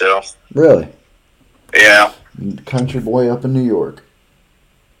room. So Really? yeah. Country boy up in New York.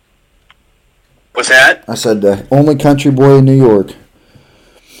 What's that? I said the only country boy in New York.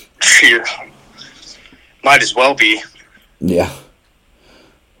 Phew. Might as well be. Yeah.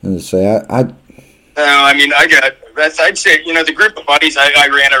 And say I mean, I'd say, the group of buddies I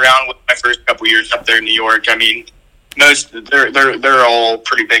ran around with my first couple years up there in New York. I mean, they're all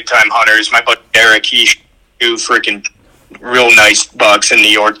pretty big time hunters. My buddy Derek, he shot freaking real nice bucks in New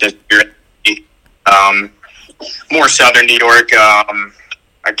York this year. More southern New York.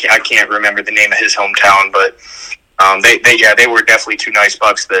 I can't remember the name of his hometown, but they were definitely 2 nice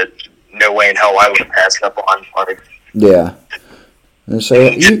bucks that no way in hell I would have passed up on. Yeah. And so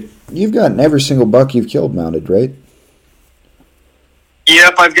you've gotten every single buck you've killed mounted, right?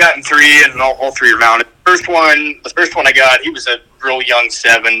 Yep, I've gotten 3, and all 3 are mounted. The first one I got, he was a real young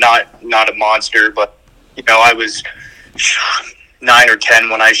 7, not a monster, but I was 9 or 10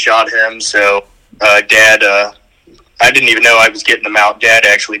 when I shot him. So Dad, I didn't even know I was getting them out. Dad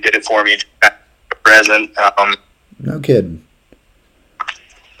actually did it for me, a present. No kidding.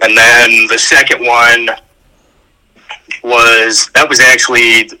 And then the second one was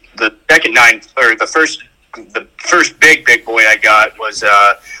actually the second 9, or the first big boy I got was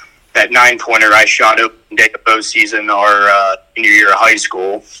that 9-pointer I shot opening day of bow season our senior year of high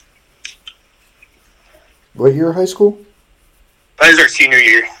school. What year of high school? That was our senior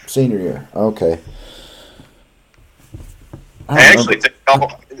year. Senior year, okay. I actually think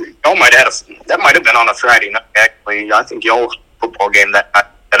y'all might have that might have been on a Friday night. Actually, I think y'all football game that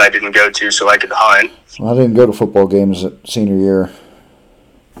I didn't go to, so I could hunt. Well, I didn't go to football games at senior year.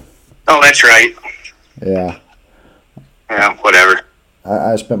 Oh, that's right. Yeah. Yeah, whatever.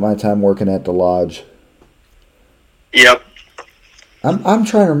 I spent my time working at the lodge. Yep. I'm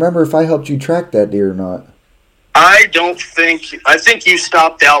trying to remember if I helped you track that deer or not. I think you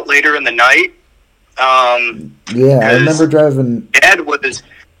stopped out later in the night. Yeah, I remember driving. Dad was,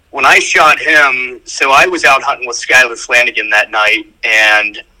 when I shot him, so I was out hunting with Skylar Flanagan that night,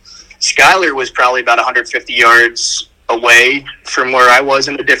 and Skylar was probably about 150 yards away from where I was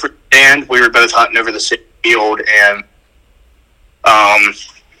in a different stand. We were both hunting over the same field, and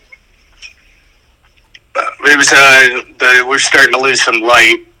it was we're starting to lose some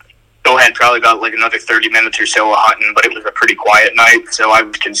light. Still had probably about like another 30 minutes or so of hunting, but it was a pretty quiet night, so I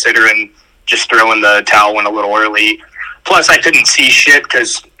was considering just throwing the towel in a little early. Plus, I couldn't see shit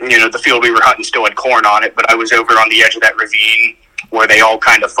because, the field we were hunting still had corn on it, but I was over on the edge of that ravine where they all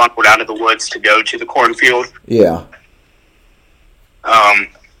kind of funneled out of the woods to go to the cornfield. Yeah.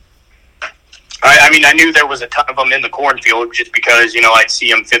 I knew there was a ton of them in the cornfield just because, I'd see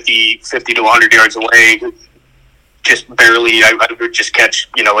them 50 to 100 yards away, just barely. I would just catch,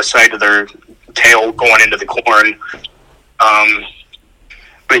 a sight of their tail going into the corn.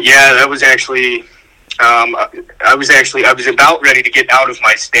 But yeah, that was actually, I was about ready to get out of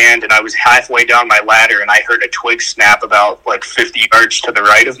my stand, and I was halfway down my ladder, and I heard a twig snap about like 50 yards to the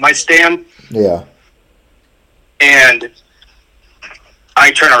right of my stand. Yeah. And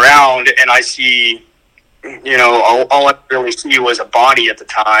I turn around and I see, all I really see was a body at the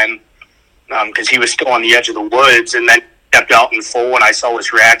time, because he was still on the edge of the woods, and then stepped out in full, and I saw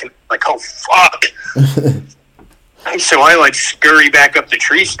his rack, and like, oh fuck. So I scurry back up the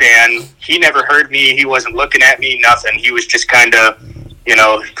tree stand. He never heard me. He wasn't looking at me, nothing. He was just kind of,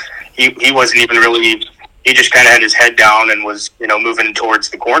 he wasn't even really, he just kind of had his head down and was, moving towards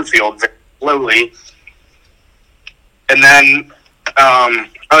the cornfield very slowly. And then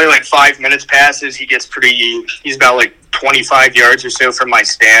probably 5 minutes passes. He's about 25 yards or so from my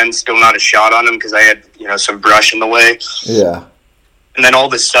stand. Still not a shot on him because I had, some brush in the way. Yeah. And then all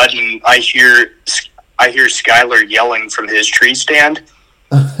of a sudden I hear Skylar yelling from his tree stand.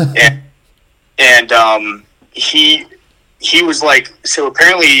 and he was so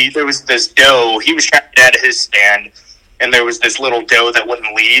apparently there was this doe. He was trying to get out of his stand, and there was this little doe that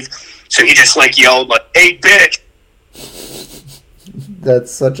wouldn't leave. So he just yelled "Hey, bitch!"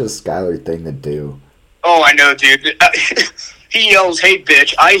 That's such a Skylar thing to do. Oh, I know, dude. He yells, "Hey,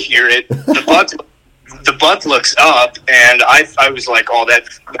 bitch!" I hear it. The buck looks up, and I was like, "Oh, that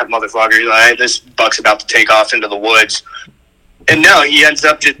motherfucker! This buck's about to take off into the woods." And no, he ends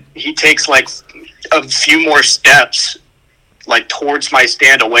up he takes a few more steps, towards my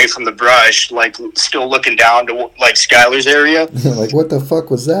stand, away from the brush, still looking down to Skylar's area. What the fuck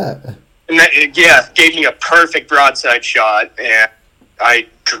was that? And that, gave me a perfect broadside shot, and I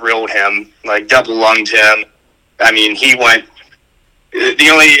drilled him, double lunged him. I mean, he went.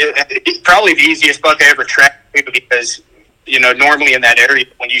 Probably the easiest buck I ever tracked, because, normally in that area,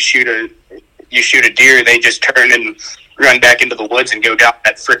 when you shoot you shoot a deer, they just turn and run back into the woods and go down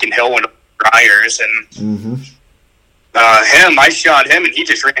that freaking hill into briars. And him, I shot him, and he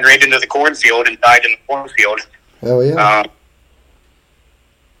just ran right into the cornfield and died in the cornfield. Hell yeah.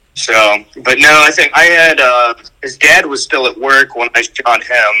 But no, I think I had, his dad was still at work when I shot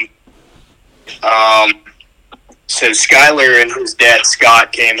him. So Skyler and his dad,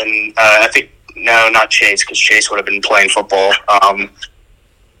 Scott, came and, I think, no, not Chase, because Chase would have been playing football.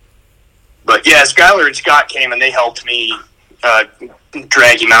 But yeah, Skyler and Scott came and they helped me,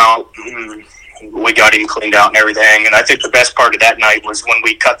 drag him out. We got him cleaned out and everything. And I think the best part of that night was when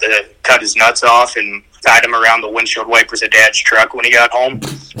we cut his nuts off and tied him around the windshield wipers of Dad's truck when he got home.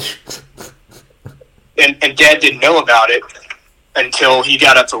 And Dad didn't know about it until he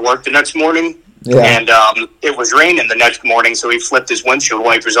got up to work the next morning. Yeah. And it was raining the next morning, so he flipped his windshield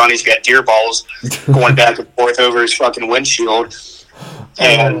wipers on. He's got deer balls going back and forth over his fucking windshield.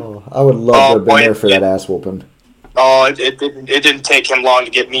 And I would love to have been there for that ass whooping. Oh, it didn't take him long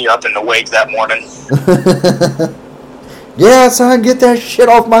to get me up in the wake that morning. Yeah, son, get that shit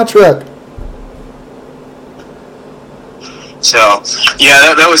off my truck. So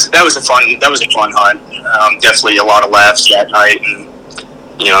yeah, that was a fun hunt. Definitely a lot of laughs that night, and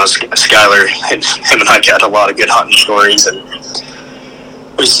Skyler, him and I got a lot of good hunting stories, and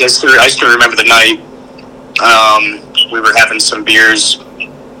I still remember the night. We were having some beers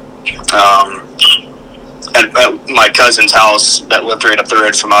at my cousin's house that lived right up the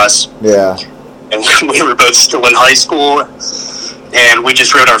road from us. Yeah. And we were both still in high school, and we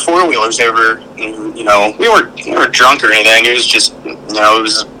just rode our four-wheelers over. And, we weren't drunk or anything. It was just, it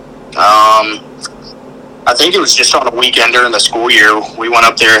was, I think it was just on a weekend during the school year. We went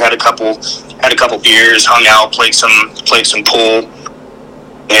up there, had a couple beers, hung out, played some pool,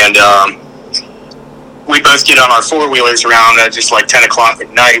 and we both get on our four-wheelers around just like 10 o'clock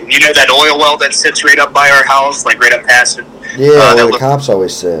at night. You know that oil well that sits right up by our house, like right up past it? Yeah, where the cops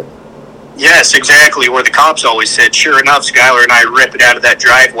always sit. Yes, exactly, where the cops always sit. Sure enough, Skyler and I rip it out of that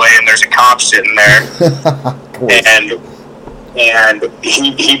driveway, and there's a cop sitting there. and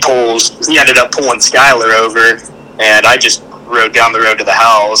he ended up pulling Skyler over, and I just rode down the road to the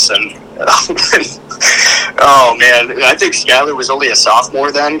house, and oh man, I think Skyler was only a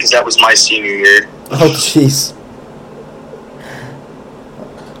sophomore then, because that was my senior year. Oh jeez.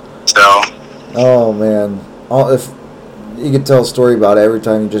 So. Oh man, if you could tell a story about every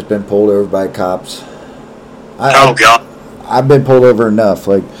time you've just been pulled over by cops. God. I've been pulled over enough.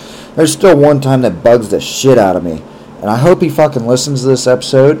 Like, there's still one time that bugs the shit out of me, and I hope he fucking listens to this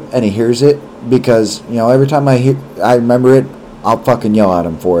episode and he hears it, because every time I remember it, I'll fucking yell at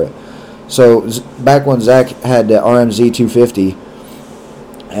him for it. So back when Zach had the RMZ 250,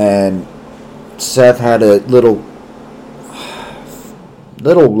 and Seth had a little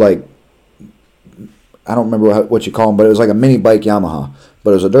like, I don't remember what you call them, but it was like a mini bike Yamaha, but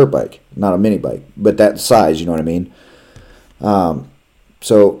it was a dirt bike, not a mini bike, but that size, you know what I mean?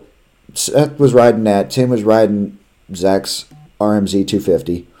 So Seth was riding that, Tim was riding Zach's RMZ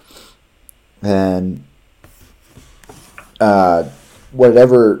 250, and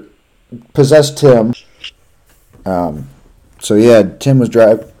whatever possessed Tim. So yeah, Tim was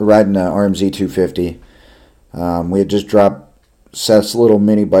riding an RMZ 250. We had just dropped Seth's little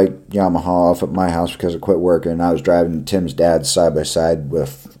mini bike Yamaha off at my house because I quit working, and I was driving Tim's dad's side by side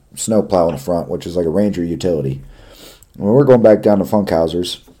with snowplow in the front, which is like a Ranger utility. And we were going back down to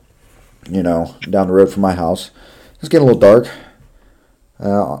Funkhauser's, down the road from my house. It's getting a little dark.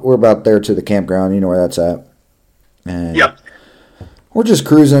 We're about there to the campground. You know where that's at. And yep. We're just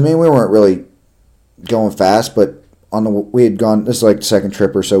cruising. I mean, we weren't really going fast, but we had gone. This is like the second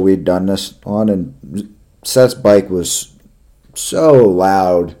trip or so we had done this on, and Seth's bike was so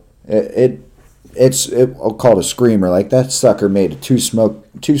loud. I'll call it a screamer. Like, that sucker made a two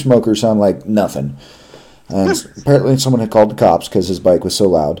smokers sound like nothing. And apparently someone had called the cops because his bike was so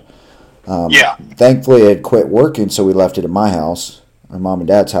loud. Yeah. Thankfully, it had quit working, so we left it at my house, our mom and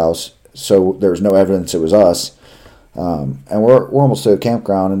dad's house. So there was no evidence it was us. And we're almost to a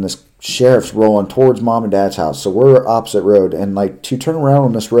campground, and this sheriff's rolling towards mom and dad's house. So we're opposite road, and like to turn around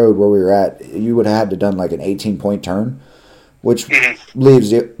on this road where we were at, you would have had to done like an 18-point turn, which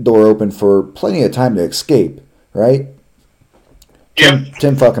leaves the door open for plenty of time to escape, right? Yeah.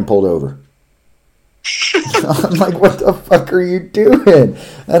 Tim fucking pulled over. I'm like, what the fuck are you doing?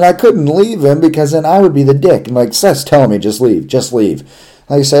 And I couldn't leave him because then I would be the dick. And like, Seth's telling me, just leave.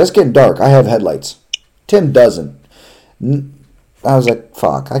 Like I said, it's getting dark. I have headlights. Tim doesn't. I was like,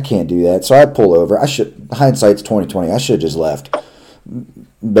 fuck, I can't do that. So I pull over. Hindsight's 20/20. I should have just left.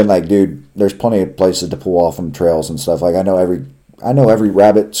 Been like, dude, there's plenty of places to pull off from trails and stuff. Like, I know I know every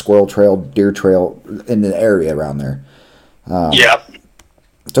rabbit, squirrel trail, deer trail in the area around there. Yeah.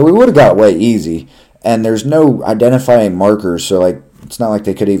 So we would have got away easy. And there's no identifying markers, so like it's not like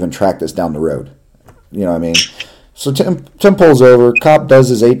they could even track this down the road. You know what I mean? So Tim pulls over. Cop does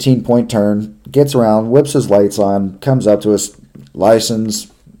his 18-point turn, gets around, whips his lights on, comes up to us,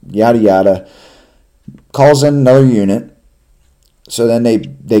 license, yada yada, calls in another unit. So then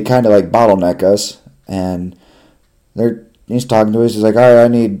they kind of like bottleneck us, and he's talking to us. He's like, all right, I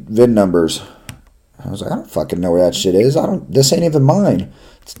need VIN numbers. I was like, I don't fucking know where that shit is. This ain't even mine.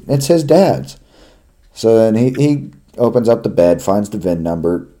 It's his dad's. So then he opens up the bed, finds the VIN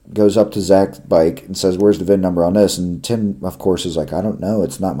number, goes up to Zach's bike and says, where's the VIN number on this? And Tim, of course, is like, I don't know.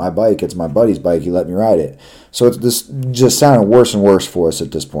 It's not my bike. It's my buddy's bike. He let me ride it. So it's this just sounded worse and worse for us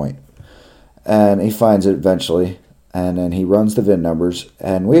at this point. And he finds it eventually. And then he runs the VIN numbers.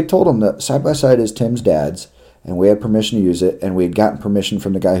 And we had told him that side-by-side is Tim's dad's. And we had permission to use it. And we had gotten permission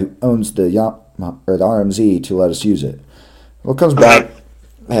from the guy who owns the RMZ to let us use it. Well, it comes back.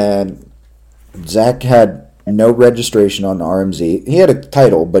 And Zach had no registration on the RMZ. He had a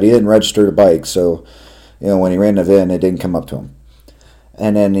title, but he didn't register the bike. So, when he ran the VIN, it didn't come up to him.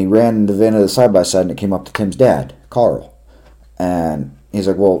 And then he ran the VIN of the side-by-side, and it came up to Tim's dad, Carl. And he's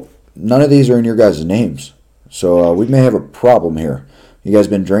like, well, none of these are in your guys' names. So we may have a problem here. You guys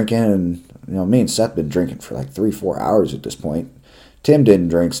been drinking, and me and Seth been drinking for like 3-4 hours at this point. Tim didn't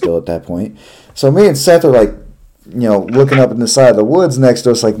drink still at that point. So me and Seth are like, looking up in the side of the woods next to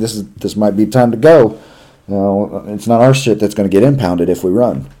us like this might be time to go. It's not our shit that's going to get impounded if we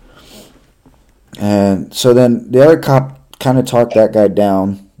run. And so then the other cop kind of talked that guy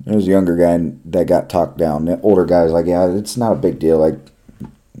down. It was a younger guy that got talked down. The older guy was like, yeah, it's not a big deal. Like,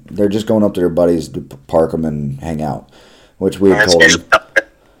 they're just going up to their buddies to park them and hang out, which we had told him.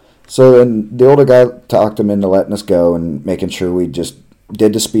 So then the older guy talked him into letting us go and making sure we just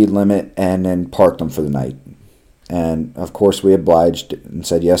did the speed limit and then parked them for the night. And, of course, we obliged and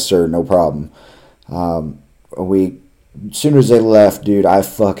said, yes, sir, no problem. As soon as they left, dude, I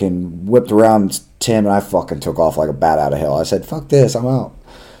fucking whipped around Tim and I fucking took off like a bat out of hell. I said, fuck this, I'm out.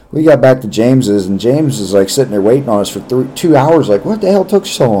 We got back to James's, and James is like sitting there waiting on us for 2 hours, like, what the hell took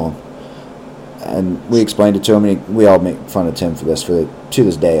so long? And we explained it to him, and we all make fun of Tim for this to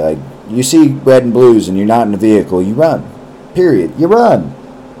this day. Like, you see red and blues and you're not in the vehicle, you run. Period. You run.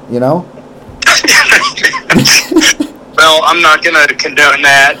 Well, I'm not going to condone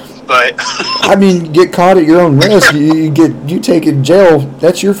that, but... I mean, you get caught at your own risk. You take it in jail.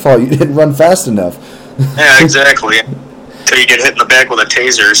 That's your fault. You didn't run fast enough. Yeah, exactly. Until you get hit in the back with a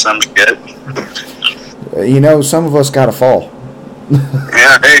taser or some shit. Some of us got to fall.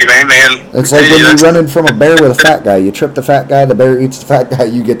 Yeah, hey, man. It's like when you're running from a bear with a fat guy. You trip the fat guy, the bear eats the fat guy,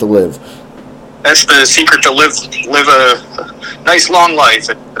 you get to live. That's the secret to live a nice long life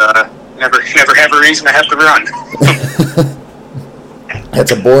and never have a reason to have to run.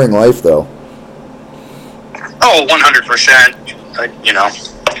 That's a boring life, though. Oh,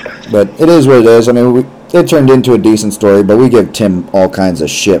 100%. But it is what it is. I mean, it turned into a decent story, but we give Tim all kinds of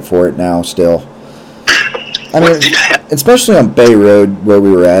shit for it now still. I mean, especially on Bay Road where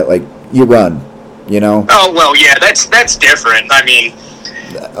we were at, like, you run, Oh, well, yeah, that's different. I mean,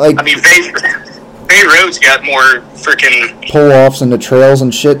 Bay Road's got more freaking pull-offs and the trails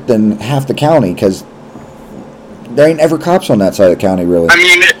and shit than half the county, because there ain't ever cops on that side of the county, really. I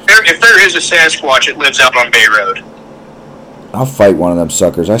mean, if there is a Sasquatch, it lives out on Bay Road. I'll fight one of them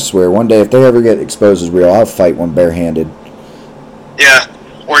suckers, I swear. One day, if they ever get exposed as real, I'll fight one barehanded. Yeah.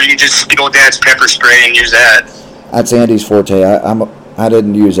 Or you can just steal Dad's pepper spray and use that. That's Andy's forte. I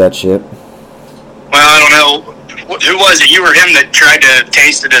didn't use that shit. Well, I don't know. Who was it? You or him that tried to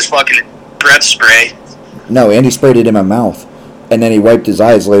taste it as fucking breath spray? No, Andy sprayed it in my mouth. And then he wiped his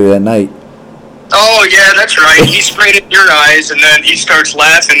eyes later that night. Oh, yeah, that's right. He sprayed it in your eyes, and then he starts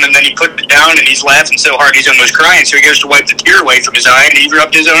laughing, and then he put it down, and he's laughing so hard he's almost crying, so he goes to wipe the tear away from his eye, and he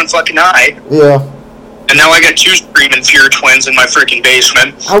rubbed his own fucking eye. Yeah. And now I got 2 screaming fear twins in my freaking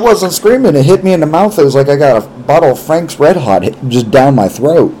basement. I wasn't screaming. It hit me in the mouth. It was like I got a bottle of Frank's Red Hot just down my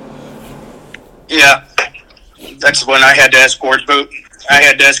throat. Yeah. That's when I had to escort the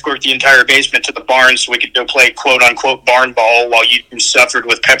entire basement to the barn so we could go play quote-unquote barn ball while you suffered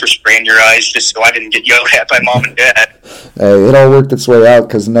with pepper spray in your eyes just so I didn't get yelled at by Mom and Dad. Hey, it all worked its way out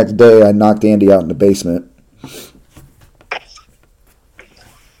because the next day I knocked Andy out in the basement.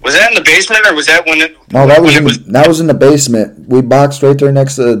 Was that in the basement, or was that when it... No, that was in the basement. We boxed right there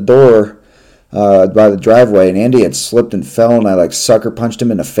next to the door by the driveway, and Andy had slipped and fell, and I sucker punched him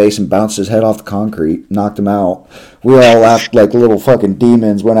in the face and bounced his head off the concrete, knocked him out. We all laughed like little fucking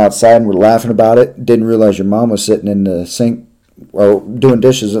demons, went outside and were laughing about it. Didn't realize your mom was sitting in the sink doing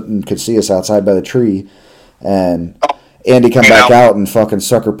dishes and could see us outside by the tree, and Andy come back out and fucking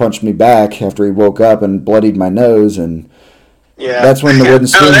sucker punched me back after he woke up and bloodied my nose, and that's when the wooden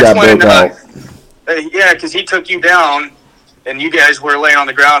spoon got broke out. Yeah, because he took you down, and you guys were laying on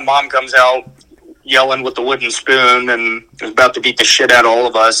the ground. Mom comes out yelling with the wooden spoon and was about to beat the shit out of all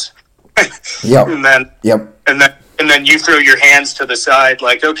of us. Yep. And then you throw your hands to the side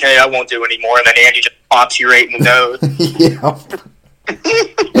like, okay, I won't do anymore. And then Andy just pops you right in the nose.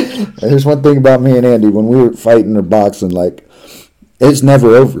 There's one thing about me and Andy. When we were fighting or boxing, like, it's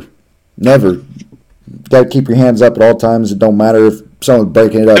never over. Never. You got to keep your hands up at all times. It don't matter if someone's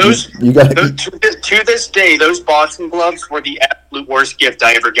breaking it up. You got to this day, those boxing gloves were the absolute worst gift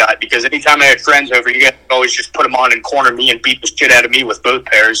I ever got, because anytime I had friends over, you guys would always just put them on and corner me and beat the shit out of me with both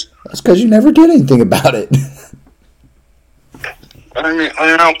pairs. That's because you never did anything about it. I mean,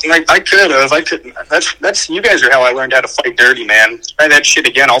 I could have. I couldn't. That's you guys are how I learned how to fight dirty, man. Try that shit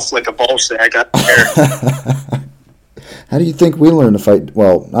again, I'll flick a ball sack. I don't care. How do you think we learned to fight?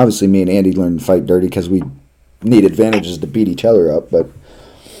 Well, obviously me and Andy learned to fight dirty because we need advantages to beat each other up, but...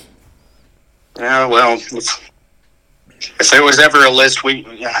 Yeah, well, if there was ever a list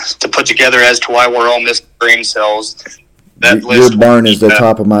to put together as to why we're all missing brain cells, your barn is the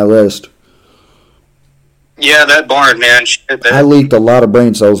top of my list. Yeah, that barn, man. I leaked a lot of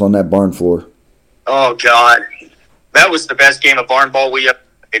brain cells on that barn floor. Oh, God. That was the best game of barn ball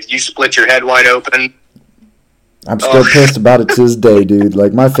if you split your head wide open. I'm still pissed about it to this day, dude.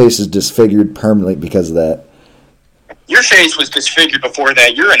 Like, my face is disfigured permanently because of that. Your face was disfigured before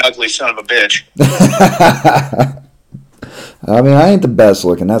that. You're an ugly son of a bitch. I mean, I ain't the best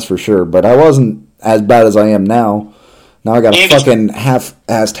looking, that's for sure, but I wasn't as bad as I am now. Now I got a fucking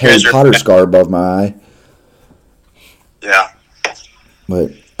half-assed Harry Potter scar above my eye. Yeah.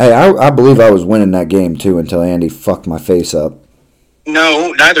 But, hey, I believe I was winning that game, too, until Andy fucked my face up.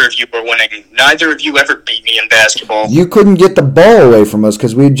 No, neither of you were winning. Neither of you ever beat me in basketball. You couldn't get the ball away from us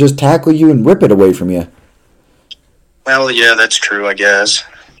because we'd just tackle you and rip it away from you. Well, yeah, that's true, I guess.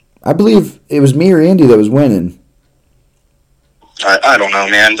 I believe it was me or Andy that was winning. I don't know,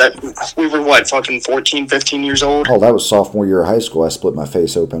 man. We were, what, fucking 14, 15 years old? Oh, that was sophomore year of high school. I split my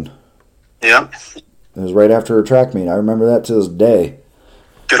face open. Yeah. It was right after a track meet. I remember that to this day.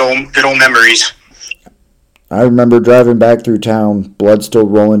 Good old memories. I remember driving back through town, blood still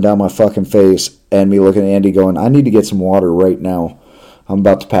rolling down my fucking face, and me looking at Andy going, I need to get some water right now. I'm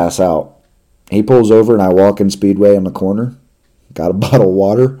about to pass out. He pulls over and I walk in Speedway in the corner. Got a bottle of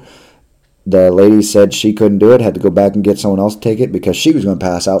water. The lady said she couldn't do it, had to go back and get someone else to take it because she was going to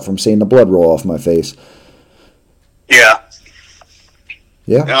pass out from seeing the blood roll off my face. Yeah.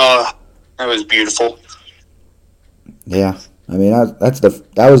 Yeah. That was beautiful. Yeah. I mean, that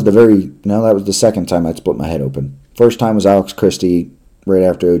was the second time I'd split my head open. First time was Alex Christie right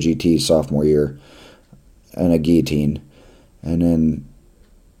after OGT's sophomore year and a guillotine. And then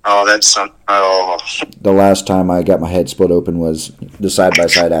the last time I got my head split open was the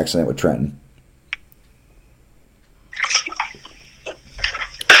side-by-side accident with Trenton.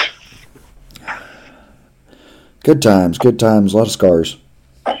 Good times, a lot of scars.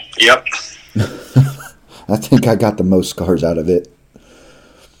 Yep. I think I got the most scars out of it.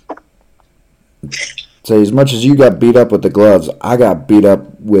 So as much as you got beat up with the gloves, I got beat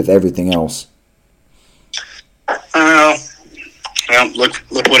up with everything else. Well, look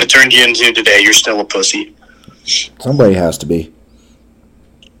what it turned you into today. You're still a pussy. Somebody has to be.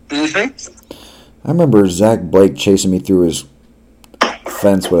 Mm-hmm. I remember Zach Blake chasing me through his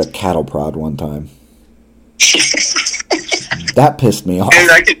fence with a cattle prod one time. That pissed me off.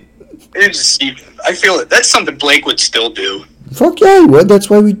 And I feel it. That's something Blake would still do. Fuck yeah, he would. That's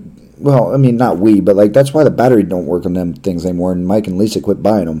why not we, but that's why the battery don't work on them things anymore, and Mike and Lisa quit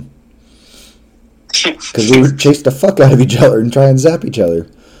buying them. Because we would chase the fuck out of each other and try and zap each other.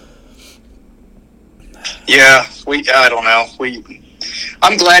 Yeah, I don't know.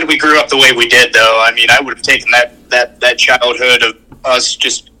 I'm glad we grew up the way we did, though. I mean, I would have taken that childhood of us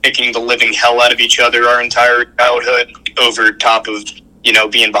just picking the living hell out of each other our entire childhood over top of,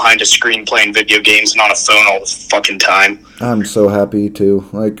 being behind a screen playing video games and on a phone all the fucking time. I'm so happy, too.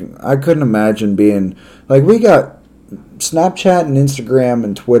 I couldn't imagine being... we got Snapchat and Instagram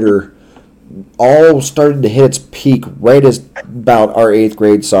and Twitter all started to hit its peak right as about our 8th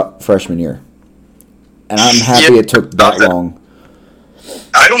grade freshman year. And I'm happy it took that long.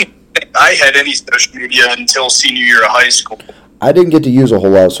 I don't think I had any social media until senior year of high school. I didn't get to use a whole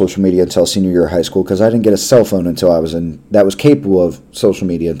lot of social media until senior year of high school because I didn't get a cell phone until that was capable of social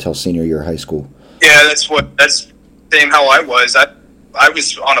media until senior year of high school. Yeah, that's same how I was. I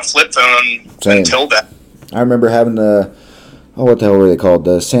was on a flip phone until that. I remember having what the hell were they called?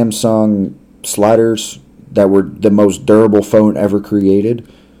 The Samsung sliders that were the most durable phone ever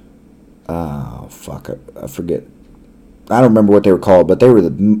created. Oh, fuck, I forget. I don't remember what they were called, but they were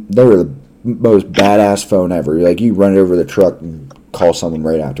the most badass phone ever. Like, you run it over the truck and call someone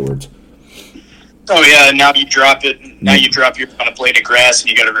right afterwards. Oh yeah, now you drop it. Now you drop your on a blade of grass, and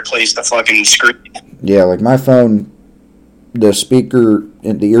you got to replace the fucking screen. Yeah, like my phone, the speaker,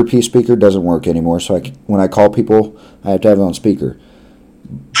 the earpiece speaker doesn't work anymore. So when I call people, I have to have it on speaker.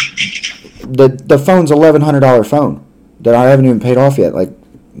 The phone's $1,100 phone that I haven't even paid off yet. Like,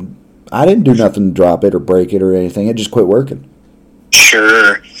 I didn't do nothing to drop it or break it or anything. It just quit working.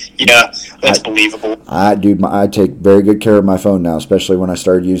 Sure. Yeah, that's believable. I take very good care of my phone now, especially when I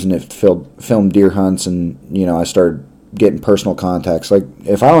started using it to film deer hunts, and I started getting personal contacts. Like,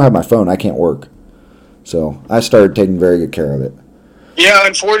 if I don't have my phone, I can't work. So I started taking very good care of it. Yeah,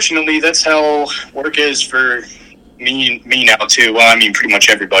 unfortunately, that's how work is for me now too. Well, I mean, pretty much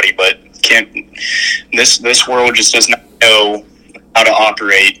everybody, but this world just does not know how to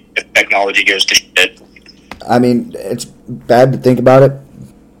operate if technology goes to shit. I mean, it's bad to think about it.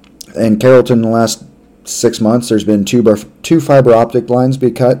 In Carrollton, in the last 6 months, there's been two fiber optic lines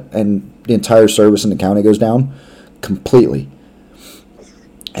be cut, and the entire service in the county goes down completely.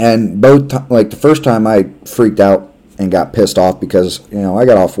 And the first time I freaked out and got pissed off because, I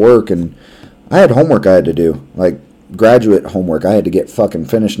got off work and I had homework I had to do, like graduate homework I had to get fucking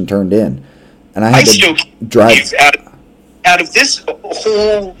finished and turned in. And I had to drive. Out of this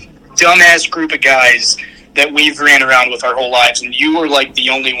whole dumbass group of guys that we've ran around with our whole lives, and you were like the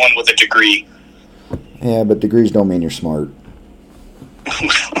only one with a degree. Yeah, but degrees don't mean you're smart.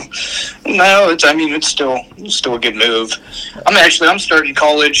 No, it's still a good move. I'm starting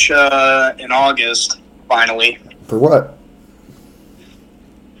college in August, finally. For what?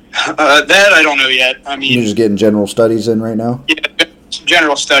 That I don't know yet. I mean, you're just getting general studies in right now? Yeah,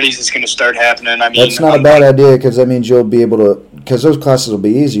 general studies is going to start happening. I mean, that's not a bad idea, because that means you'll be able to, because those classes will be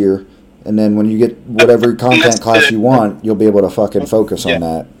easier, and then when you get whatever content class you want, you'll be able to fucking focus on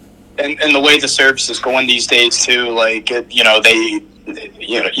that. And the way the service is going these days too, like the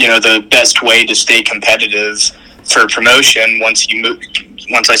best way to stay competitive for promotion once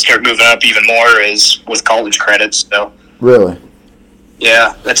I start moving up even more is with college credits. So really,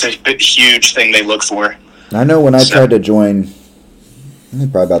 yeah, that's a huge thing they look for. I know when I tried to join,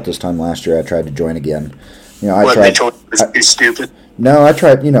 probably about this time last year, I tried to join again. They told you it was stupid? No, I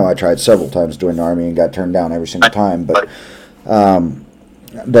tried several times to join the Army and got turned down every single time. But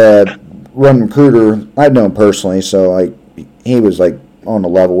the run recruiter, I'd known personally, so he was like on the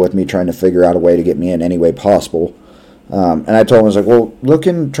level with me, trying to figure out a way to get me in any way possible. And I told him, I was like, well,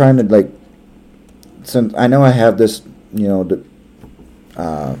 trying to, since I know I have this,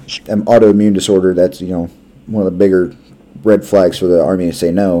 autoimmune disorder, that's, one of the bigger red flags for the Army to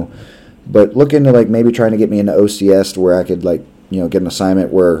say no. But look into, maybe trying to get me into OCS to where I could, get an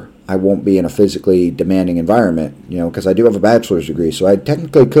assignment where I won't be in a physically demanding environment, because I do have a bachelor's degree. So I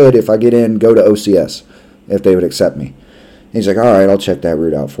technically could, if I get in, go to OCS if they would accept me. And he's like, all right, I'll check that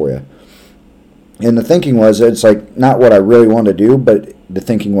route out for you. And the thinking was, it's not what I really wanted to do, but the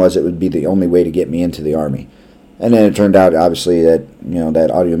thinking was it would be the only way to get me into the Army. And then it turned out, obviously, that, that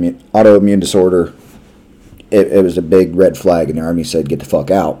autoimmune disorder, it was a big red flag, and the Army said, get the fuck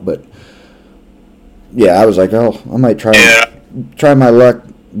out. But, yeah, I was like, I might try my luck,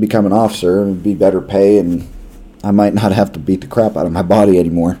 become an officer, and be better pay, and I might not have to beat the crap out of my body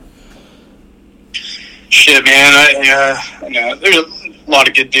anymore. Shit, man, I know. There's a lot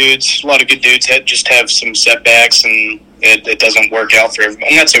of good dudes. A lot of good dudes that just have some setbacks, and it doesn't work out for everyone.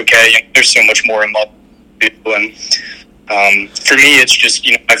 And that's okay. There's so much more in life to do. And for me, it's just,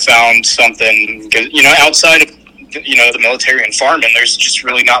 I found something, because, outside of, the military and farming, there's just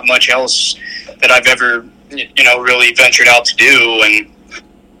really not much else that I've ever, really ventured out to do. And,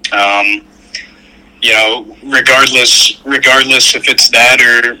 regardless if it's that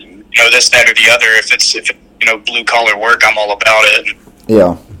or, this, that, or the other, if it's blue collar work, I'm all about it.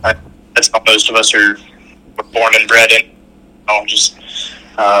 Yeah. That's how most of us are born and bred in.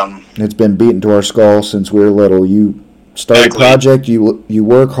 It's been beaten to our skull since we were little. You start a project, you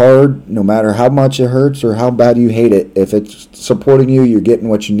work hard, no matter how much it hurts or how bad you hate it. If it's supporting you, you're getting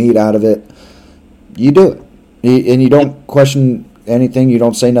what you need out of it, you do it. And you don't question anything. You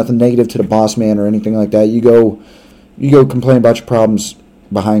don't say nothing negative to the boss man or anything like that. You go complain about your problems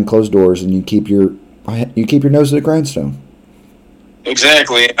behind closed doors, and you keep your nose to the grindstone.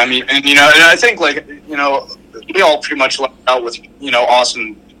 Exactly. I mean, and I think we all pretty much left out with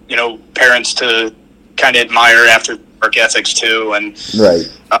awesome parents to kind of admire after work ethics too, and right.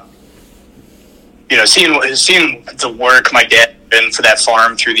 seeing the work my dad did for that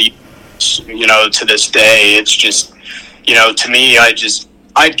farm through the, to this day, it's just, to me, I'd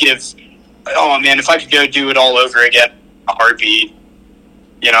give, oh man, if I could go do it all over again, a heartbeat,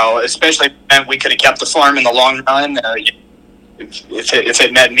 especially if we could have kept the farm in the long run, if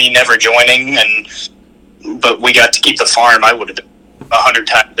it meant me never joining, but we got to keep the farm, I would have done 100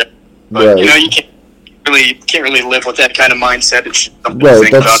 times better. But, right. You can't really live with that kind of mindset. It's just something to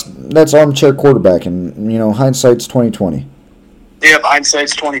think about. That's armchair quarterbacking. Hindsight's 20/20. Yeah,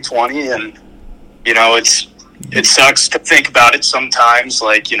 hindsight's 20/20, and it sucks to think about it sometimes.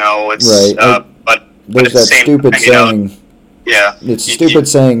 Like it's right. but there's that stupid saying. Yeah, it's stupid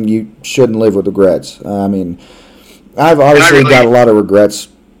saying you shouldn't live with regrets. I mean, I've obviously got a lot of regrets,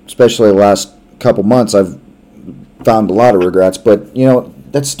 especially the last couple months. I've found a lot of regrets, but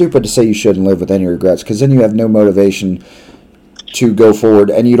that's stupid to say you shouldn't live with any regrets, because then you have no motivation to go forward,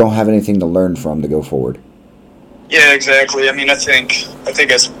 and you don't have anything to learn from to go forward. Yeah, exactly. I mean, I think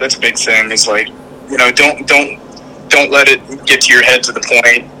that's a big thing. Is like, don't let it get to your head to the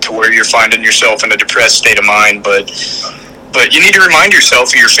point to where you're finding yourself in a depressed state of mind. But you need to remind yourself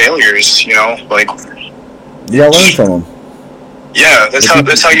of your failures. Like you gotta learn from them. Yeah, that's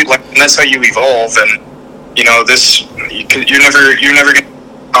how you learn, and that's how you evolve. And you're never gonna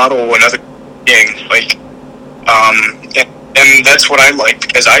coddle another being, like, and that's what I like,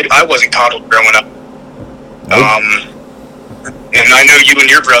 because I wasn't coddled growing up. And I know you and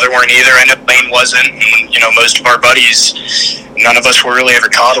your brother weren't either. I know Lane wasn't, and most of our buddies, none of us were really ever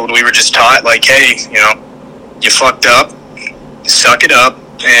coddled. We were just taught, like, hey, you fucked up, suck it up,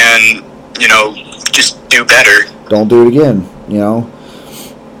 and just do better. Don't do it again.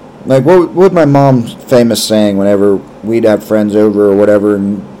 Like, what would my mom famous saying whenever we'd have friends over or whatever,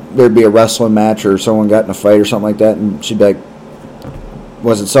 and there'd be a wrestling match or someone got in a fight or something like that, and she'd be like,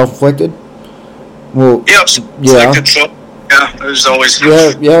 was it self-inflicted? Well, yeah, self-inflicted. So, yeah, it was always...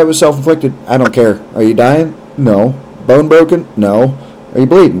 Yeah, it was self-inflicted. I don't care. Are you dying? No. Bone broken? No. Are you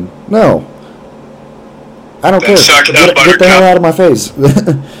bleeding? No. I don't care. Get the hell out of my face.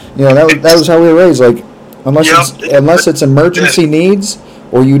 That was how we were raised. Like, unless it's emergency needs,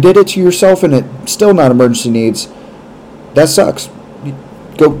 or you did it to yourself and it's still not emergency needs, that sucks.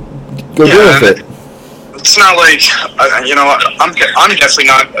 Go deal with it. It's not like, I'm definitely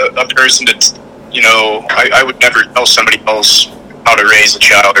not a person that, I would never tell somebody else how to raise a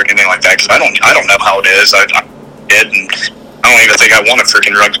child or anything like that, because I don't know how it is. I did, and I don't even think I want a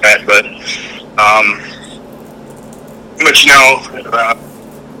freaking rug pet, but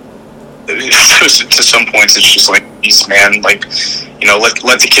to some points it's just like, geez, man, like,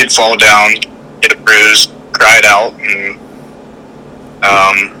 let the kid fall down, get a bruise, cry it out, and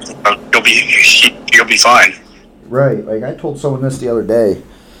you'll be fine. Right. Like, I told someone this the other day.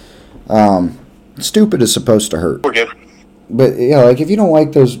 Stupid is supposed to hurt. We're good. But like, if you don't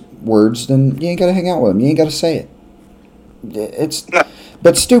like those words, then you ain't gotta hang out with them. You ain't gotta say it.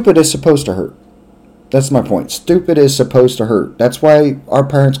 But stupid is supposed to hurt. That's my point. Stupid is supposed to hurt. That's why our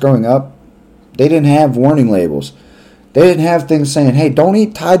parents growing up, they didn't have warning labels. They didn't have things saying, hey, don't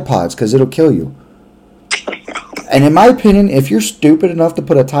eat Tide Pods because it'll kill you. And in my opinion, if you're stupid enough to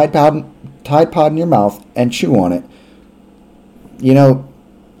put a Tide Pod in your mouth and chew on it,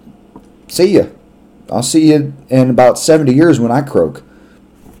 see ya. I'll see you in about 70 years when I croak.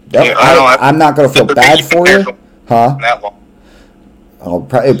 I'm not going to feel bad for you. Huh? That long.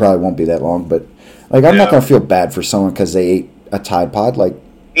 It probably won't be that long, but like, I'm not going to feel bad for someone because they ate a Tide Pod. Like,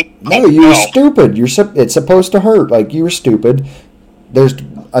 no, you were stupid. It's supposed to hurt. Like, you were stupid. There's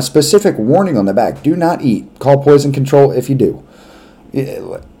a specific warning on the back. Do not eat. Call poison control if you do.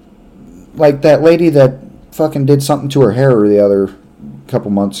 Like that lady that fucking did something to her hair the other couple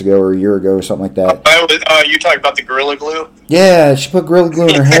months ago or a year ago or something like that. You talking about the Gorilla Glue? Yeah, she put Gorilla Glue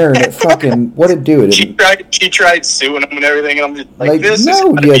in her hair and it fucking... What'd it do? She tried suing them and everything, and I'm just like, this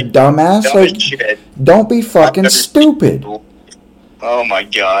no, is you dumbass. Like, shit. Don't be fucking stupid. Oh my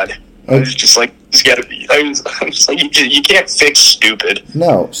god. It's just like, it's gotta be... I'm just like, you can't fix stupid.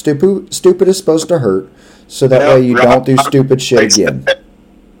 No, stupid is supposed to hurt, so that way you don't do stupid shit again.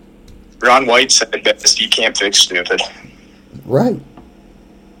 Ron White said best, you can't fix stupid. Right.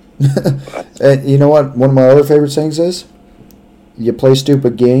 And you know what? One of my other favorite things is, you play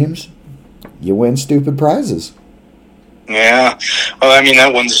stupid games, you win stupid prizes. Yeah. Well, I mean,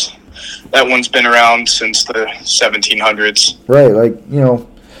 that one's been around since the 1700s. Right, like,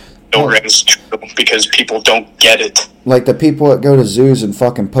 No rings, because people don't get it. Like the people that go to zoos and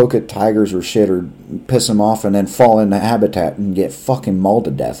fucking poke at tigers or shit or piss them off and then fall into habitat and get fucking mauled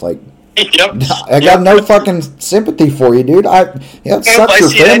to death. Like, Yep. I got no fucking sympathy for you, dude. It sucks your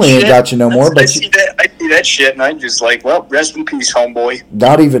family ain't got you no more, but I see that shit, and I'm just like, well, rest in peace, homeboy.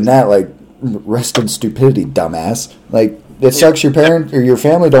 not even that. Like, rest in stupidity, dumbass. Like, it sucks your parent or your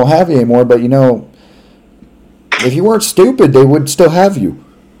family don't have you anymore, but you know, if you weren't stupid, they would still have you.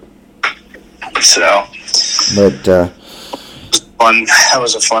 So, but that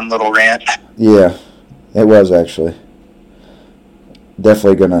was a fun little rant. Yeah, it was actually.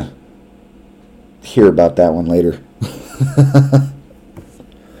 Definitely gonna hear about that one later.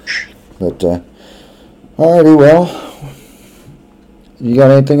 But alrighty, well, you got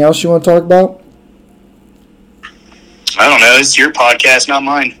anything else you want to talk about? I don't know. It's your podcast, not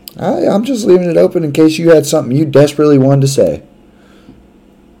mine. I'm just leaving it open in case you had something you desperately wanted to say.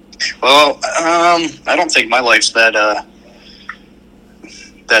 Well, I don't think my life's that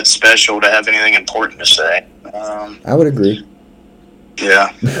special to have anything important to say. I would agree.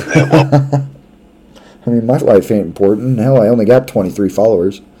 Yeah. Well, I mean, my life ain't important. Hell, I only got 23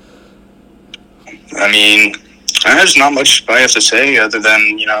 followers. I mean, there's not much I have to say other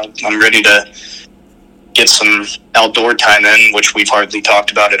than, you know, I'm ready to get some outdoor time in, which we've hardly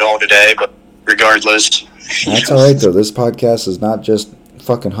talked about at all today, but regardless. That's all right, though. This podcast is not just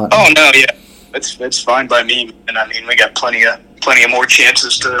fucking hunting. Oh, no, yeah. It's fine by me. And I mean, we got plenty of more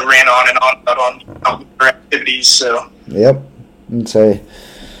chances to rant on and on about outdoor activities, so. Yep. And say,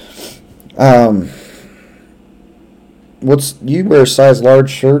 you wear a size large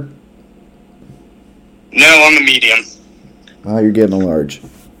shirt? No, I'm a medium. Oh, you're getting a large.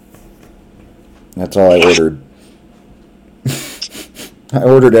 That's all I ordered. I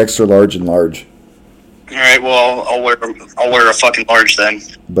ordered extra large and large. All right, well, I'll wear a fucking large then.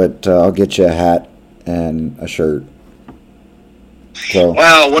 But I'll get you a hat and a shirt. So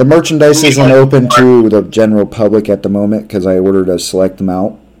well, the merchandise isn't open to the general public at the moment because I ordered a select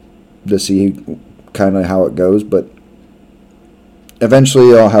amount to see kind of how it goes. But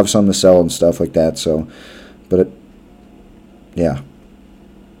eventually I'll have some to sell and stuff like that. So, yeah.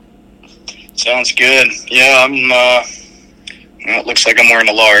 Sounds good. Yeah, well, it looks like I'm wearing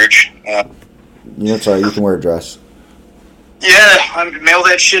a large. That's all right. You can wear a dress. Yeah, mail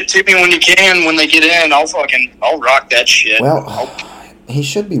that shit to me when you can. When they get in, I'll rock that shit. Well, he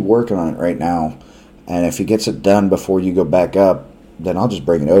should be working on it right now. And if he gets it done before you go back up, then I'll just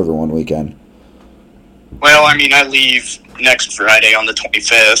bring it over one weekend. Well, I mean, I leave next Friday on the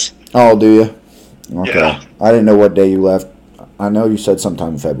 25th. Oh, do you? Okay. Yeah. I didn't know what day you left. I know you said sometime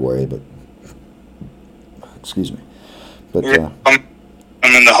in February, but... Excuse me. But, yeah, I'm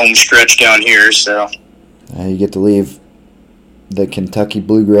in the home stretch down here, so... You get to leave the Kentucky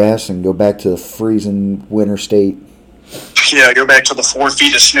bluegrass and go back to the freezing winter state. Yeah, go back to the 4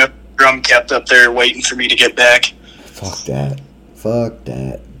 feet of snow drum kept up there waiting for me to get back. Fuck that.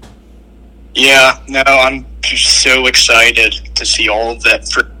 Yeah, no, I'm just so excited to see all of that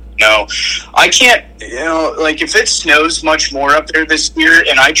snow. I can't, like, if it snows much more up there this year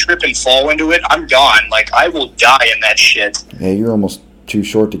and I trip and fall into it, I'm gone. Like, I will die in that shit. Yeah, you're almost too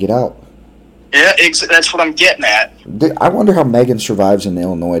short to get out. Yeah, that's what I'm getting at. I wonder how Megan survives in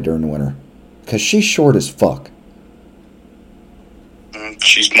Illinois during the winter. Because she's short as fuck.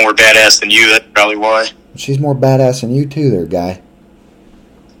 She's more badass than you, that's probably why. She's more badass than you too there, guy.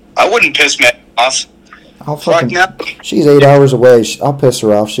 I wouldn't piss Megan off. I'll fucking... Fuck no. She's 8 hours away. I'll piss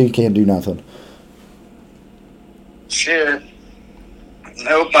her off. She can't do nothing. Shit.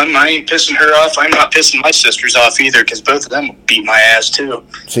 Nope, I ain't pissing her off. I'm not pissing my sisters off either, because both of them will beat my ass too.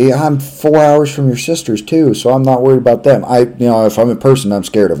 See, I'm 4 hours from your sisters too, so I'm not worried about them. If I'm in person, I'm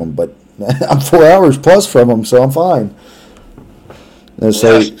scared of them, but I'm 4 hours plus from them, so I'm fine.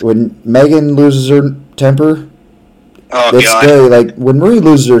 So when Megan loses her temper, it's scary. Like when Marie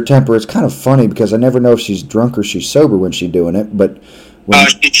loses her temper, it's kind of funny because I never know if she's drunk or she's sober when she's doing it. But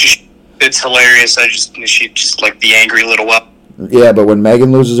it's hilarious. She's just like the angry little one. Yeah, but when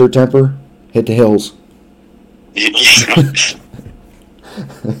Megan loses her temper, hit the hills. It's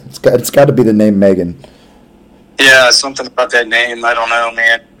got to be the name Megan. Yeah, something about that name. I don't know,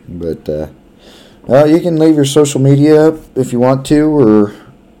 man. But well, you can leave your social media up if you want to, or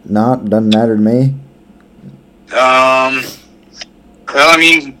not. Doesn't matter to me. Well, I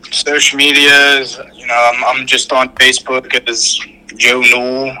mean, social media is, I'm just on Facebook as Joe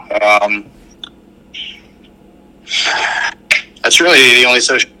Newell. That's really the only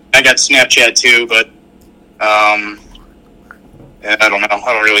social. I got Snapchat too, but I don't know.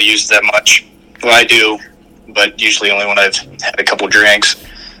 I don't really use it that much. Well, I do, but usually only when I've had a couple drinks.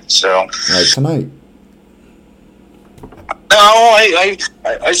 So like tonight. No, I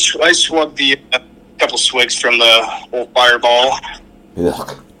swagged the couple swigs from the old Fireball.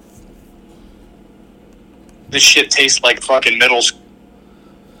 Ugh. This shit tastes like fucking middle school.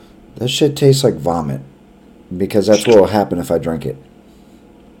 That shit tastes like vomit. Because that's what will happen if I drink it.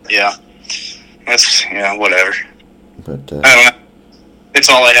 Yeah. Whatever. But I don't know. It's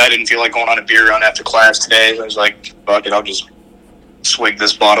all I had. I didn't feel like going on a beer run after class today. I was like, fuck it, I'll just swig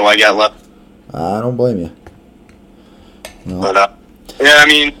this bottle I got left. I don't blame you. No. But, yeah, I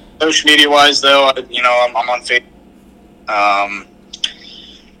mean, social media-wise, though, I'm on Facebook.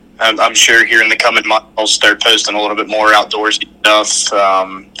 I'm sure here in the coming month I'll start posting a little bit more outdoorsy stuff.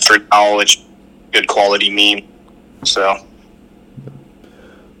 For now, it's good quality meme. So.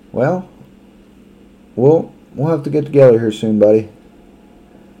 Well, we'll have to get together here soon, buddy.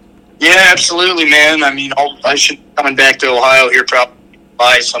 Yeah, absolutely, man. I mean, I should be coming back to Ohio here probably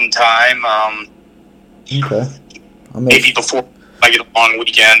by sometime. Okay. Maybe before I get a long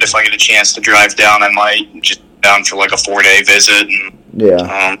weekend, if I get a chance to drive down, I might just down for like a 4-day visit. And,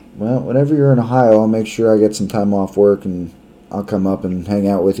 yeah. Well, whenever you're in Ohio, I'll make sure I get some time off work and I'll come up and hang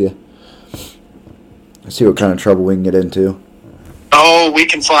out with you. See what kind of trouble we can get into. Oh, we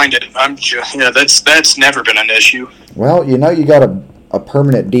can find it. That's never been an issue. Well, you got a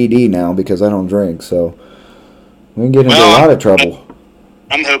permanent DD now because I don't drink, so we can get into a lot of trouble.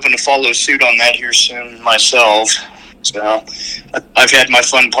 I'm hoping to follow suit on that here soon myself. So I've had my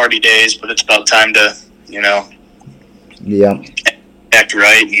fun party days, but it's about time to, yeah, act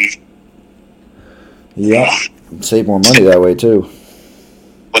right. And, yeah, save more money that way too.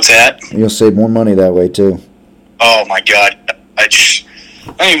 What's that? You'll save more money that way too. Oh my God, I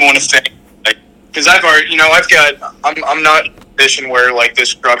don't even want to think, because I've already, I'm not in a position where like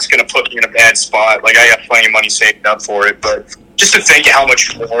this truck's gonna put me in a bad spot. Like I got plenty of money saved up for it, but just to think how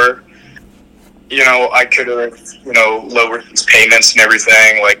much more, I could have, lowered these payments and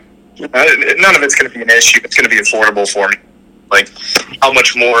everything. Like, none of it's going to be an issue. It's going to be affordable for me. Like, how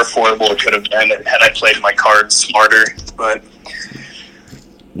much more affordable it could have been had I played my cards smarter. But,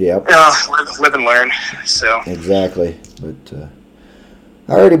 yep. Live and learn. So exactly. But,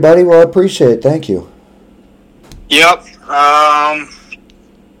 alrighty, buddy. Well, I appreciate it. Thank you. Yep.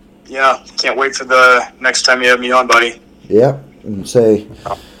 Yeah. Can't wait for the next time you have me on, buddy. Yep. And say,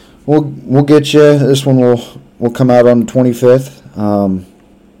 we'll get you. This one will come out on the 25th. I'm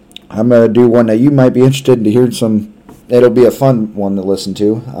gonna do one that you might be interested in to hear some. It'll be a fun one to listen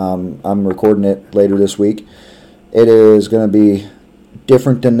to. I'm recording it later this week. It is going to be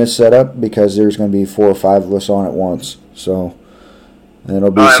different than this setup because there's going to be 4 or 5 of us on at once. So, and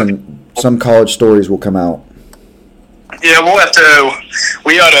it'll be some college stories will come out. Yeah, we ought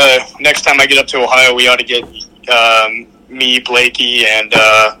to, next time I get up to Ohio, we ought to get me, Blakey, and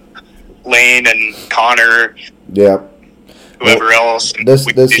Lane and Connor. Yep. Whoever else. This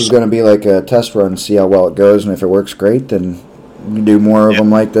is going to be like a test run, see how well it goes, and if it works great, then we can do more of them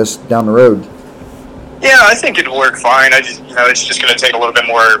like this down the road. Yeah, I think it'll work fine. I just, it's just going to take a little bit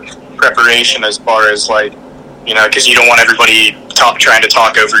more preparation as far as like, because you don't want everybody trying to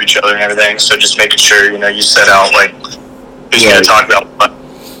talk over each other and everything. So just making sure, you set out like who's going to talk about what,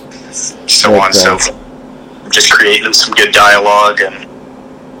 so on. So just creating some good dialogue and.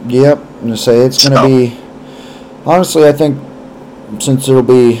 Yep, I'm going to say it's going to be. Honestly, I think since it'll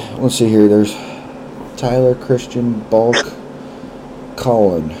be, let's see here. There's Tyler, Christian, Bulk,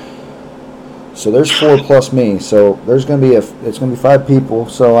 Colin. So there's 4 plus me. So there's going to be it's going to be 5 people.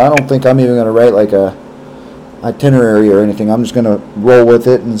 So I don't think I'm even going to write like a itinerary or anything. I'm just going to roll with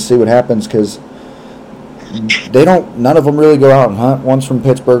it and see what happens because none of them really go out and hunt. One's from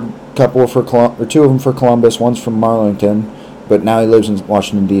Pittsburgh, couple for 2 of them for Columbus, one's from Marlington, but now he lives in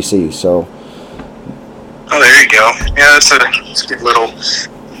Washington D.C. So. Oh, there you go. Yeah, that's a good little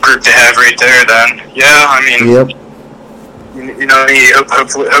group to have right there. Then, yeah, I mean, yep.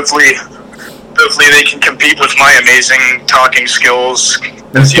 Hopefully they can compete with my amazing talking skills.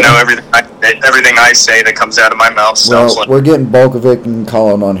 Because everything I say that comes out of my mouth sounds like. We're getting Bolkovic and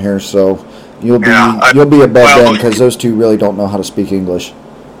Colin on here, so you'll be above them because those two really don't know how to speak English.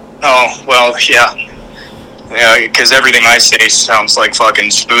 Oh well, yeah, because everything I say sounds like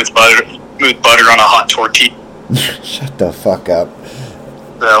fucking smooth butter on a hot tortilla. Shut the fuck up.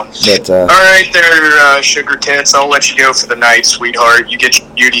 So, all right there, sugar tits. I'll let you go for the night, sweetheart. You get your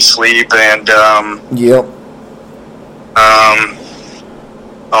beauty sleep, and yep.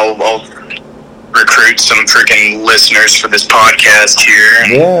 I'll recruit some freaking listeners for this podcast here.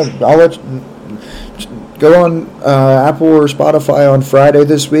 Yeah, I'll let you go on Apple or Spotify on Friday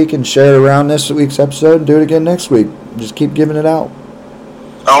this week and share it around this week's episode and do it again next week. Just keep giving it out.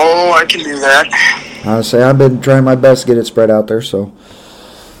 Oh, I can do that. Honestly, I've been trying my best to get it spread out there, so.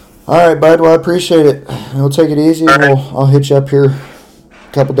 All right, bud. Well, I appreciate it. We'll take it easy. Right. I'll hit you up here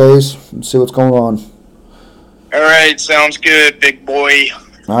a couple days and see what's going on. All right, sounds good, big boy.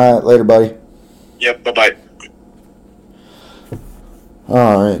 All right, later, buddy. Yep, bye-bye.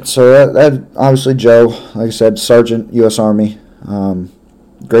 All right, so that obviously Joe, like I said, Sergeant, U.S. Army,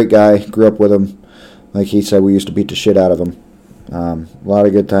 great guy. Grew up with him. Like he said, we used to beat the shit out of him. A lot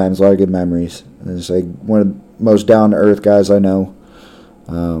of good times, a lot of good memories. It's like one of the most down to earth guys I know.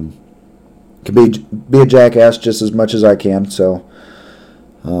 Could be a jackass just as much as I can. So,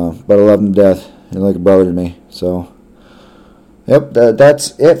 but I love him to death. He's like a brother to me. So, yep,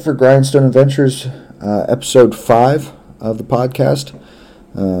 that's it for Grindstone Adventures, episode 5 of the podcast.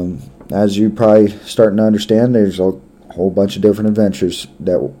 As you probably starting to understand, there's a whole bunch of different adventures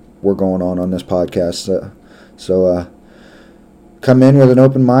that we're going on this podcast. So come in with an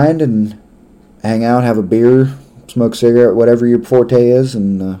open mind and hang out, have a beer, smoke a cigarette, whatever your forte is,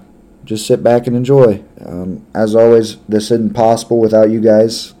 and just sit back and enjoy. As always, this isn't possible without you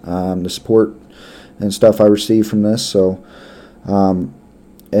guys, the support and stuff I receive from this. So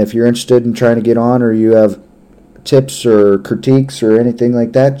if you're interested in trying to get on, or you have tips or critiques or anything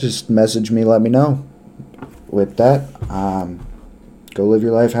like that, just message me, let me know. With that, go live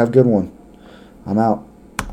your life, have a good one. I'm out.